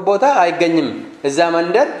የሚመካከሩበት ቦታ አይገኝም። እዛ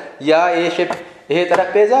መንደር ይሄ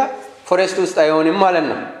ጠረጴዛ ፎሬስት ውስጥ አይሆንም ማለት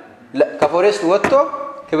ነው። ከፎሬስት ወጥቶ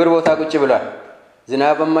ክብር ቦታ ቁጭ ብሏል።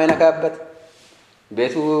 ዝናብ በማይነካበት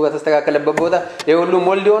ቤቱ በተስተካከለበት ቦታ ይሄ ሁሉ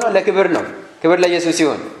ሞልድ ሆኖ ለክብር ነው። ክብር ለኢየሱስ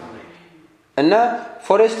ይሁን። እና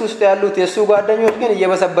ፎሬስት ውስጥ ያሉት የሱ ጓደኞች ግን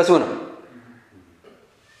እየበሰበሱ ነው።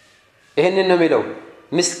 ይሄንን ነው የሚለው።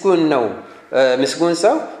 ምስጉን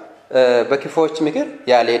ሰው በክፉዎች ምክር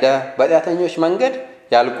ያልሄደ፣ በኃጢአተኞች መንገድ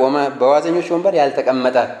ያልቆመ፣ በዋዘኞች ወንበር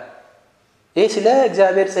ያልተቀመጠ። ይህ ስለ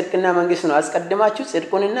እግዚአብሔር ጽድቅና መንግስት ነው። አስቀድማችሁ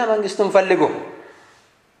ጽድቁንና መንግስቱን ፈልጉ፣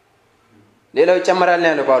 ሌላው ይጨመራል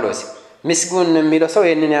ያለው ጳውሎስ። ምስጉን የሚለው ሰው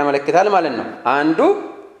ይህንን ያመለክታል ማለት ነው። አንዱ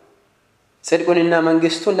ጽድቁንና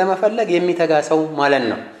መንግስቱን ለመፈለግ የሚተጋ ሰው ማለት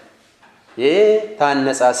ነው። ይህ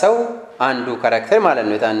ታነጻ ሰው አንዱ ካራክተር ማለት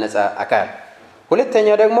ነው፣ የታነጻ አካል። ሁለተኛ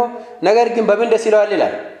ደግሞ ነገር ግን በምን ደስ ይለዋል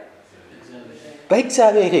ይላል?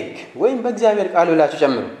 በእግዚአብሔር ሕግ ወይም በእግዚአብሔር ቃል ብላችሁ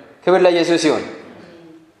ጨምሩ። ክብር ለኢየሱስ ይሁን።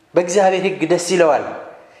 በእግዚአብሔር ሕግ ደስ ይለዋል።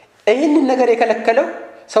 ይህንን ነገር የከለከለው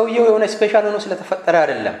ሰውየው የሆነ ስፔሻል ሆኖ ስለተፈጠረ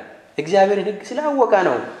አይደለም። እግዚአብሔርን ሕግ ስላወቀ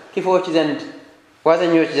ነው። ክፉዎች ዘንድ፣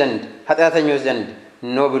 ዋዘኞች ዘንድ፣ ኃጢአተኞች ዘንድ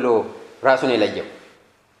ነው ብሎ ራሱን የለየው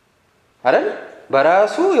አይደል?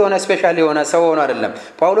 በራሱ የሆነ ስፔሻል የሆነ ሰው ሆኖ አይደለም።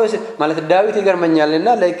 ጳውሎስ ማለት ዳዊት ይገርመኛልና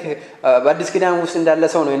ላይክ በአዲስ ኪዳን ውስጥ እንዳለ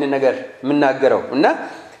ሰው ነው ይሄንን ነገር የምናገረው። እና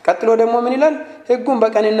ቀጥሎ ደግሞ ምን ይላል? ሕጉን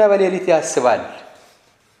በቀንና በሌሊት ያስባል።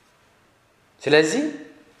 ስለዚህ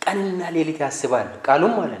ቀንና ሌሊት ያስባል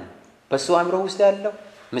ቃሉም ማለት ነው። በሱ አእምሮ ውስጥ ያለው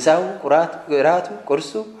ምሳው፣ ቁራቱ፣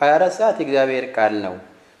 ቁርሱ 24 ሰዓት የእግዚአብሔር ቃል ነው።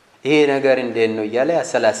 ይሄ ነገር እንዴት ነው እያለ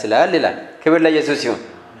ያሰላስላል ይላል። ክብር ለኢየሱስ ይሁን።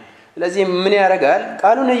 ስለዚህ ምን ያደርጋል?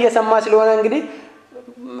 ቃሉን እየሰማ ስለሆነ እንግዲህ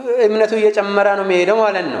እምነቱ እየጨመረ ነው የሚሄደው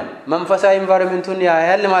ማለት ነው። መንፈሳዊ ኢንቫይሮንመንቱን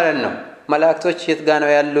ያያል ማለት ነው። መላእክቶች የት ጋር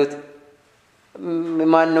ነው ያሉት?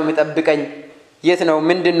 ማን ነው የሚጠብቀኝ? የት ነው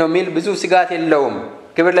ምንድን ነው የሚል ብዙ ስጋት የለውም።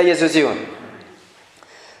 ክብር ለኢየሱስ ይሁን።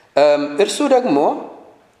 እርሱ ደግሞ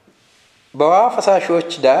በውኃ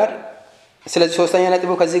ፈሳሾች ዳር። ስለዚህ ሶስተኛ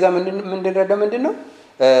ነጥቡ ከዚህ ጋር ምንድን ነው?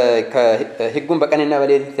 ሕጉን በቀንና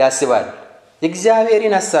በሌሊት ያስባል።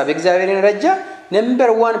 የእግዚአብሔርን ሐሳብ የእግዚአብሔርን ረጃ ነምበር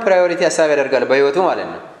 1 ፕራዮሪቲ ሐሳብ ያደርጋል በህይወቱ ማለት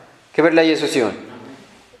ነው። ክብር ለኢየሱስ ይሁን።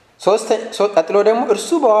 ቀጥሎ ደግሞ እርሱ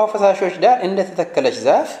በውኃ ፈሳሾች ዳር እንደተተከለች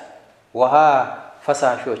ዛፍ። ውኃ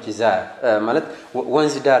ፈሳሾች ዛፍ ማለት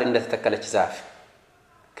ወንዝ ዳር እንደተተከለች ዛፍ።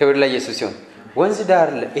 ክብር ለኢየሱስ ይሁን። ወንዝ ዳር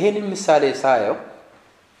ይሄንን ምሳሌ ሳየው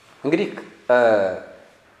እንግዲህ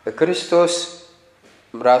ክርስቶስ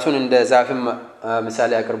ራሱን እንደ ዛፍም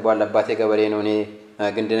ምሳሌ አቅርቧል። አባቴ ገበሬ ነው፣ እኔ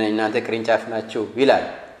ግንድ ነኝ፣ እናንተ ቅርንጫፍ ናችሁ ይላል።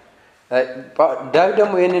 ዳዊት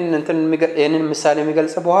ደግሞ ይህንን ምሳሌ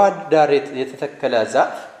የሚገልጸው በውኃ ዳር የተተከለ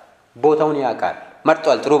ዛፍ ቦታውን ያውቃል፣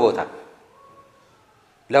 መርጧል። ጥሩ ቦታ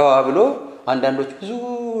ለውኃ ብሎ አንዳንዶች ብዙ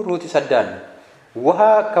ሩት ይሰዳሉ። ውኃ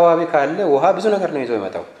አካባቢ ካለ ውኃ ብዙ ነገር ነው ይዞ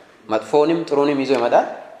ይመጣው፣ መጥፎንም ጥሩንም ይዞ ይመጣል።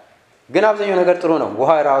 ግን አብዛኛው ነገር ጥሩ ነው።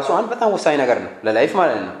 ውኃ ራሱ አንድ በጣም ወሳኝ ነገር ነው ለላይፍ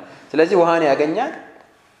ማለት ነው። ስለዚህ ውኃን ያገኛል።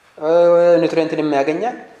 ኒውትሪየንትን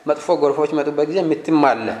የሚያገኛል። መጥፎ ጎርፎች መጡበት ጊዜ ምትም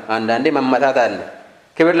አለ፣ አንዳንዴ መመታት አለ።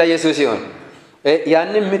 ክብር ለኢየሱስ ይሁን።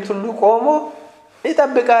 ያንን ምት ሁሉ ቆሞ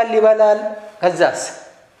ይጠብቃል፣ ይበላል። ከዛስ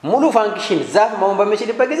ሙሉ ፋንክሽን ዛፍ መሆን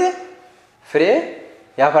በሚችልበት ጊዜ ፍሬ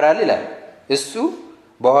ያፈራል ይላል። እሱ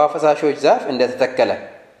በውሃ ፈሳሾች ዛፍ እንደተተከለ።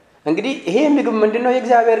 እንግዲህ ይሄ ምግብ ምንድነው?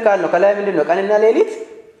 የእግዚአብሔር ቃል ነው። ከላይ ምንድነው? ቀንና ሌሊት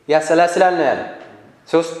ያሰላስላል ነው ያለው።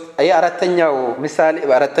 አራተኛው ምሳሌ፣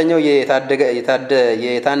 አራተኛው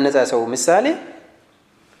የታነጸ ሰው ምሳሌ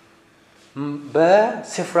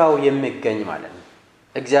በስፍራው የሚገኝ ማለት ነው።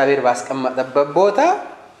 እግዚአብሔር ባስቀመጠበት ቦታ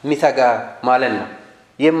ሚተጋ ማለት ነው።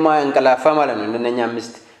 የማያንቀላፋ ማለት ነው። እንደነኛ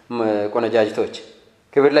 5 ቆነጃጅቶች።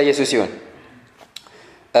 ክብር ለኢየሱስ ይሁን።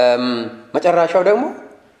 መጨረሻው ደግሞ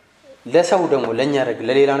ለሰው ደግሞ ለኛ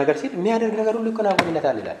ለሌላ ነገር ሲል የሚያደርግ ነገር ሁሉ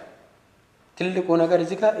ይከናወንለታል ይላል። ትልቁ ነገር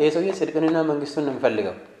እዚህ ጋር የሰውዬ ጽድቅንና መንግስቱን ነው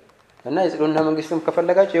የሚፈልገው እና የጽድቅንና መንግስቱን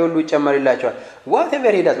ከፈለጋቸው የሁሉ ይጨመርላቸዋል።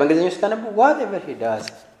 whatever he does በእንግሊዝኛው ስታነቡ whatever he does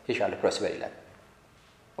he shall prosper ይላል።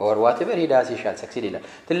 or whatever he does he shall succeed ይላል።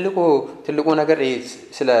 ትልቁ ነገር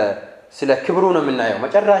ስለ ክብሩ ነው የምናየው።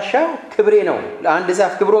 መጨረሻው ክብሬ ነው። ለአንድ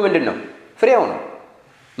ዛፍ ክብሩ ምንድነው? ፍሬው ነው።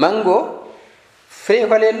 ማንጎ ፍሬ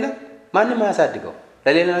ከሌለ ማንም አያሳድገው፣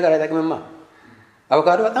 ለሌላ ነገር አይጠቅምማ።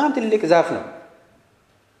 አቮካዶ በጣም ትልቅ ዛፍ ነው።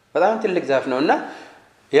 በጣም ትልቅ ዛፍ ነው እና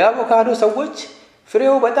የአቮካዶ ሰዎች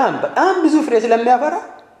ፍሬው በጣም ብዙ ፍሬ ስለሚያፈራ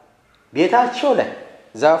ቤታቸው ላይ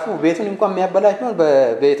ዛፉ ቤቱን እንኳን የሚያበላሽ ነው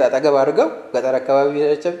በቤት አጠገብ አድርገው ገጠር አካባቢ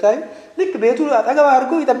ተጨብጣዩ ልክ ቤቱ አጠገብ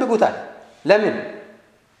አድርገው ይጠብቁታል። ለምን?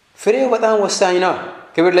 ፍሬው በጣም ወሳኝ ነው።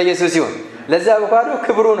 ክብር ለኢየሱስ ይሁን። ለዛ አቮካዶ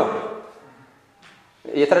ክብሩ ነው።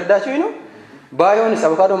 እየተረዳችሁ ነው? ባይሆንስ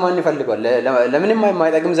አቮካዶ ማን ይፈልጋል? ለምንም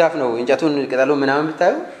የማይጠቅም ዛፍ ነው። እንጨቱን ቅጠሉ ምናምን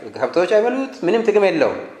ብታዩ ከብቶች አይበሉት፣ ምንም ጥቅም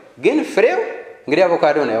የለውም። ግን ፍሬው እንግዲህ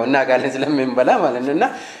አቮካዶ ነው እና ጋለን ስለምንበላ ማለት ነውና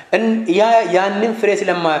ያንን ፍሬ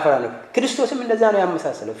ስለማያፈራ ነው። ክርስቶስም እንደዛ ነው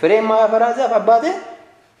ያመሳሰለው። ፍሬ የማያፈራ ዛፍ አባቴ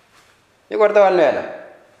ይቆርጠዋል ነው ያለው።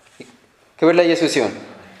 ክብር ለኢየሱስ ይሁን።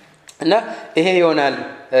 እና ይሄ ይሆናል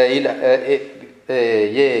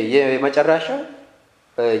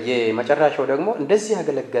የመጨረሻው ደግሞ እንደዚህ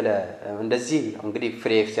ያገለገለ እንደዚህ እንግዲህ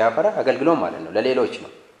ፍሬ ሲያፈራ አገልግሎ ማለት ነው። ለሌሎች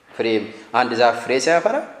ነው። ፍሬ አንድ ዛፍ ፍሬ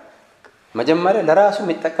ሲያፈራ መጀመሪያ ለራሱ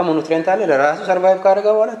የሚጠቀመው ኑትሪየንት አለ። ለራሱ ሰርቫይቭ ካደረገ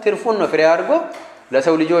በኋላ ትርፉን ነው ፍሬ አድርጎ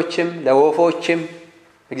ለሰው ልጆችም ለወፎችም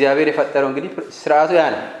እግዚአብሔር የፈጠረው እንግዲህ ስርዓቱ ያ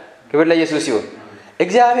ነው። ክብር ለኢየሱስ ይሁን።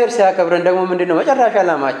 እግዚአብሔር ሲያከብረን ደግሞ ምንድነው መጨረሻ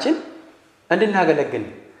ዓላማችን? እንድናገለግል።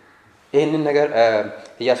 ይሄንን ነገር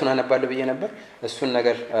ኢያሱን አነባለሁ ብዬ ነበር። እሱን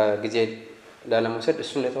ነገር ጊዜ ላለመውሰድ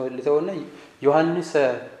እሱን ለተወና ዮሐንስ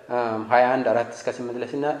 21:4-8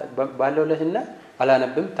 ለስና ባለው ለስና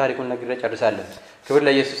አላነብም። ታሪኩን ነግሬ ጨርሳለሁ። ክብር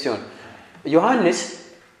ለኢየሱስ ይሁን። ዮሐንስ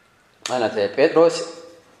ማለት ጴጥሮስ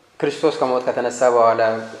ክርስቶስ ከሞት ከተነሳ በኋላ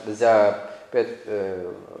በዛ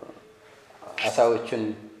አሳዎችን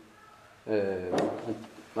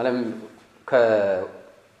ማለት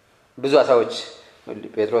ብዙ አሳዎች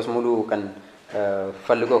ጴጥሮስ ሙሉ ቀን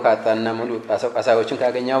ፈልጎ ካጣና ሙሉ አሳዎችን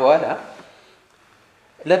ካገኘ በኋላ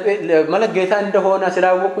ለመለክ ጌታ እንደሆነ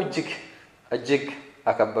ስላወቁ እጅግ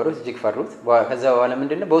አከበሩት፣ እጅግ ፈሩት። ከዛ በኋላ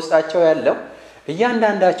ምንድነው በውስጣቸው ያለው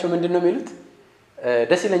እያንዳንዳቸው ምንድነው የሚሉት?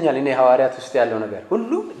 ደስ ይለኛል እኔ ሐዋርያት ውስጥ ያለው ነገር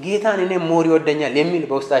ሁሉ ጌታን እኔ ሞር ይወደኛል የሚል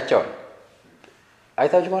በውስጣቸው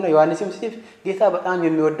አይታችሁ ከሆነ ዮሐንስም ሲጽፍ ጌታ በጣም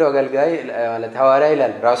የሚወደው አገልጋይ ማለት ሐዋርያ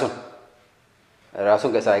ይላል።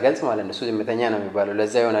 ራሱን ገሳ ይገልጽ ማለት ነው። እሱ ዝምተኛ ነው የሚባለው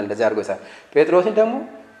ለዛ ይሆናል እንደዛ አድርጎታ። ጴጥሮስን ደግሞ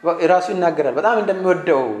ራሱ ይናገራል፣ በጣም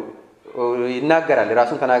እንደሚወደው ይናገራል።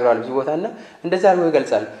 ራሱን ተናግሯል ብዙ ቦታና እንደዛ አድርጎ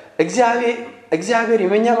ይገልጻል። እግዚአብሔር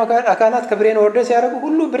የመኛ አካላት ከብሬን ወርዶ ሲያደርጉ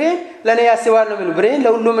ሁሉ ብሬን ለኔ ያስባል ነው የሚለው። ብሬን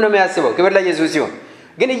ለሁሉም ነው የሚያስበው። ክብር ለኢየሱስ ይሁን።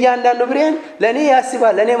 ግን እያንዳንዱ ብሬን ለኔ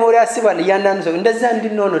ያስባል፣ ለኔ ሞር ያስባል። እያንዳንዱ ሰው እንደዛ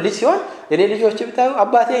እንድንሆን ነው። ልጅ ሲሆን የኔ ልጆች ብታዩ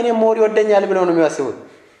አባቴ እኔ ሞር ይወደኛል ብለው ነው የሚያስቡት።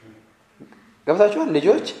 ገብታችኋል?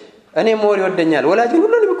 ልጆች እኔ ሞር ይወደኛል። ወላጅ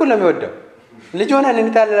ሁሉንም እኩል ነው የሚወደው። ልጅ ሆነን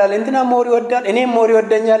እንታለላለን። እንትና ሞር ይወዳል፣ እኔ ሞር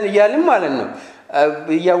ይወደኛል እያልን ማለት ነው።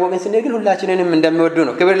 እያወቅን ስንሄድ ግን ሁላችንንም እንደሚወዱ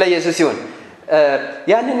ነው። ክብር ለኢየሱስ ይሁን።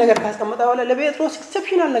 ያንን ነገር ካስቀመጠ በኋላ ለጴጥሮስ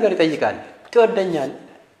ኤክሰፕሽናል ነገር ይጠይቃል። ትወደኛል?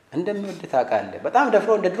 እንደሚወድ ታውቃለህ። በጣም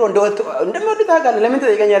ደፍሮ እንደድሮ እንደሚወድ ታውቃለህ። ለምን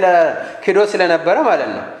ትጠይቀኛለህ? ክዶ ስለነበረ ማለት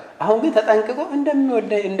ነው። አሁን ግን ተጠንቅቆ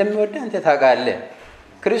እንደሚወድ አንተ ታውቃለህ።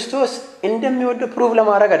 ክርስቶስ እንደሚወደው ፕሩቭ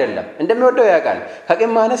ለማድረግ አይደለም፣ እንደሚወደው ያውቃል።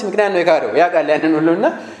 ከአቅም ማነስ ምክንያት ነው የካደው። ያውቃል ያንን ሁሉና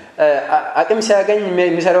አቅም ሲያገኝ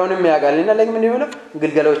የሚሰራውንም ያውቃልና ለምን እንደሆነ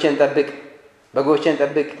ግልገሎችን ጠብቅ፣ በጎችን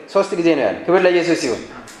ጠብቅ 3 ጊዜ ነው ያለው። ክብር ለኢየሱስ ይሁን።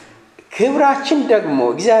 ክብራችን ደግሞ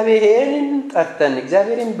እግዚአብሔርን ጠርተን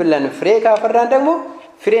እግዚአብሔርን ብለን ፍሬ ካፈራን ደግሞ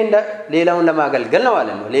ፍሬ ሌላውን ለማገልገል ነው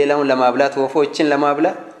ማለት ነው። ሌላውን ለማብላት፣ ወፎችን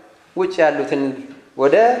ለማብላት፣ ውጭ ያሉትን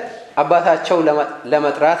ወደ አባታቸው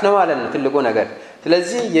ለመጥራት ነው ማለት ነው ትልቁ ነገር።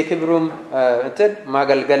 ስለዚህ የክብሩም እንትን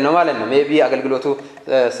ማገልገል ነው ማለት ነው። ሜቢ አገልግሎቱ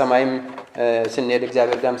ሰማይም ስንሄድ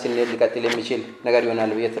እግዚአብሔር ጋርም ስንሄድ ሊቀጥል የሚችል ነገር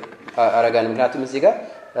ይሆናል ብዬ አረጋን። ምክንያቱም እዚህ ጋር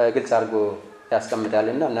ግልጽ አድርጎ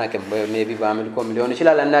ያስቀምጣልና እናቅም ሜቢ በአምልኮም ሊሆን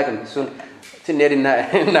ይችላል አናቅም። እሱን ስንሄድ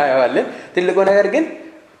እናየዋለን። ትልቁ ነገር ግን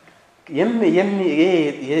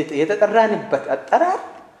የተጠራንበት አጠራር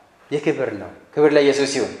የክብር ነው። ክብር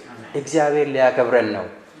ለኢየሱስ ይሁን። እግዚአብሔር ሊያከብረን ነው።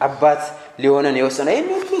 አባት ሊሆነን የወሰነ ይሄን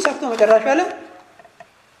ሁሉ ሰርቶ መጨረሻ ላይ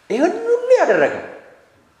ይሄን ሁሉ ያደረገው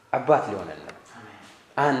አባት ሊሆነን ነው።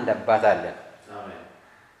 አንድ አባት አለን።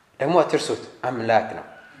 ደግሞ አትርሱት፣ አምላክ ነው።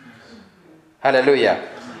 ሃሌሉያ።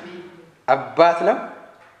 አባት ነው።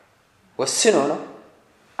 ወስኖ ነው፣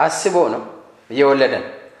 አስቦ ነው የወለደን፣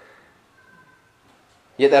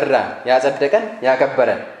 የጠራን፣ ያጸደቀን፣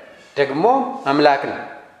 ያከበረን። ደግሞ አምላክ ነው።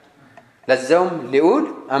 ለዛውም ልዑል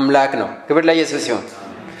አምላክ ነው። ክብር ለኢየሱስ ይሁን።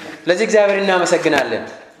 ስለዚህ እግዚአብሔር እናመሰግናለን።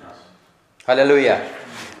 ሃሌሉያ።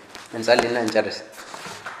 እንጸልይና እንጨርስ።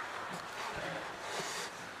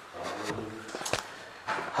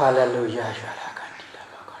 ሃሌሉያ።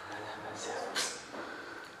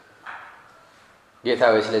 ጌታ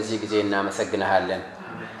ሆይ ስለዚህ ጊዜ እናመሰግንሃለን።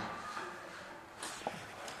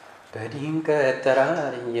 በድንቅ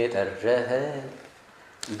አጠራር የጠራህ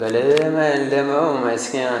በለመለመው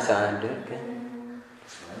መስክ ያሳደርከን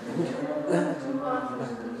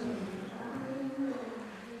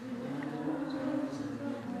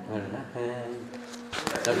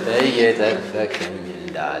እየጠበቀኝ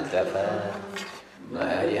እንዳልጠፋ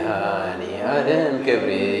መድኃኔዓለም ክብር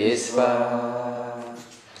ይስፋ።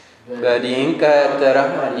 በድንቅ አጠራር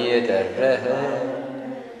የጠራህ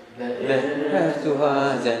በእረፍቱ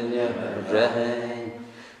ሐዘን የመራኸኝ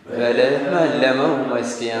በለመለመው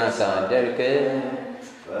መስክ ያሳደርከኝ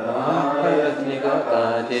በኃጢአት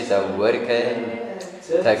ንቃቃት የሰወርከኝ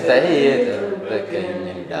ተግተህ የጠበቀኝ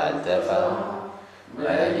እንዳልጠፋ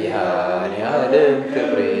መድኃኔዓለም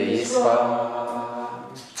ክብር ይስፋ።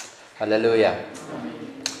 ሃሌሉያ።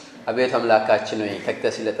 አቤቱ አምላካችን ሆይ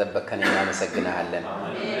ተግተህ ስለጠበቅከን እናመሰግንሃለን።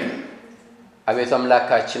 አቤቱ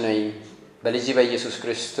አምላካችን ሆይ በልጅ በኢየሱስ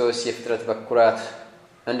ክርስቶስ የፍጥረት በኩራት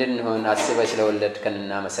እንድንሆን አስበህ ስለወለድከን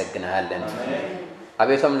እናመሰግንሃለን።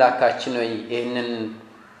 አቤቱ አምላካችን ሆይ ይህንን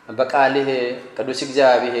በቃልህ ቅዱስ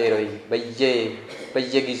እግዚአብሔር ሆይ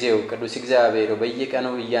በየጊዜው ቅዱስ እግዚአብሔር ሆይ በየቀኑ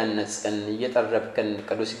እያነጽከን እየጠረብከን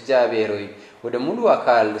ቅዱስ እግዚአብሔር ሆይ ወደ ሙሉ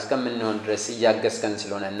አካል እስከምንሆን ድረስ እያገዝከን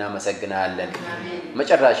ስለሆነ እናመሰግንሃለን።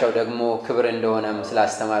 መጨረሻው ደግሞ ክብር እንደሆነም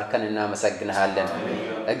ስላስተማርከን እናመሰግንሃለን።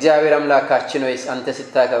 እግዚአብሔር አምላካችን ሆይ አንተ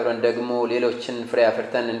ስታከብረን ደግሞ ሌሎችን ፍሬ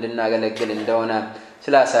አፍርተን እንድናገለግል እንደሆነ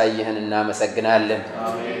ስላሳየህን እናመሰግናለን።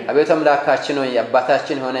 አቤቱ አምላካችን ሆይ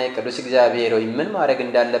አባታችን ሆነ ቅዱስ እግዚአብሔር ሆይ ምን ማድረግ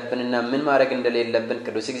እንዳለብንና ምን ማድረግ እንደሌለብን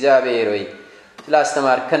ቅዱስ እግዚአብሔር ሆይ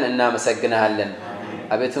ስላስተማርከን እናመሰግናለን።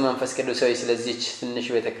 አቤቱ መንፈስ ቅዱስ ሆይ ስለዚህች ትንሽ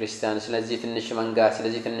ቤተክርስቲያን፣ ስለዚህ ትንሽ መንጋ፣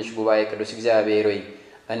 ስለዚህ ትንሽ ጉባኤ ቅዱስ እግዚአብሔር ሆይ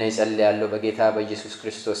እኔ ጸልያለሁ በጌታ በኢየሱስ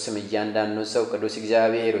ክርስቶስ ስም እያንዳንዱ ሰው ቅዱስ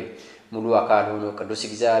እግዚአብሔር ሆይ ሙሉ አካል ሆኖ ቅዱስ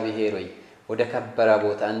እግዚአብሔር ሆይ ወደ ከበረ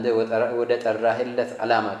ቦታ ወደ ጠራህለት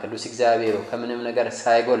ዓላማ ቅዱስ እግዚአብሔር ሆይ ከምንም ነገር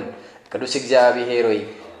ሳይጎል ቅዱስ እግዚአብሔር ሆይ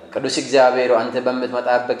ቅዱስ እግዚአብሔር አንተ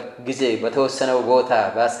በመጣበት ጊዜ በተወሰነው ቦታ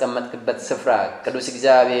ባስቀመጥክበት ስፍራ ቅዱስ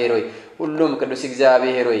እግዚአብሔር ሆይ ሁሉም ቅዱስ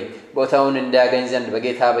እግዚአብሔር ሆይ ቦታውን እንዲያገኝ ዘንድ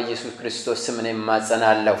በጌታ በኢየሱስ ክርስቶስ ስም እኔ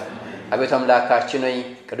ማጸናለሁ። አቤቱ አምላካችን ሆይ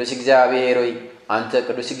ቅዱስ እግዚአብሔር ሆይ አንተ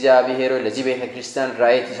ቅዱስ እግዚአብሔር ሆይ ለዚህ ቤተ ክርስቲያን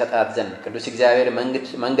ራእይ ትሰጣት ዘንድ ቅዱስ እግዚአብሔር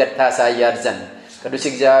መንገድ ታሳያት ዘንድ ቅዱስ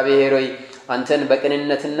እግዚአብሔር ሆይ አንተን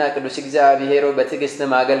በቅንነትና ቅዱስ እግዚአብሔር ሆይ በትዕግስት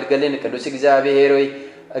ማገልገልን ቅዱስ እግዚአብሔር ሆይ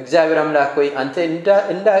እግዚአብሔር አምላክ ሆይ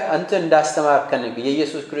አንተ እንዳስተማርከን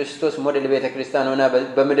የኢየሱስ ክርስቶስ ሞዴል ቤተ ክርስቲያን ሆና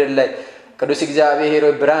በምድር ላይ ቅዱስ እግዚአብሔር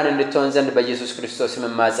ሆይ ብርሃን እንድትሆን ዘንድ በኢየሱስ ክርስቶስ ስም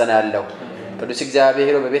ማጸናለሁ። ቅዱስ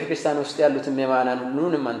እግዚአብሔር ሆይ በቤተ ክርስቲያን ውስጥ ያሉትን ምእመናን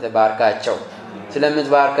ሁሉንም አንተ ባርካቸው።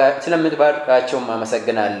 ስለምትባርካቸው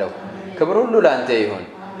አመሰግናለሁ። ክብር ሁሉ ላንተ ይሁን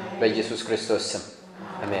በኢየሱስ ክርስቶስ ስም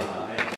አሜን።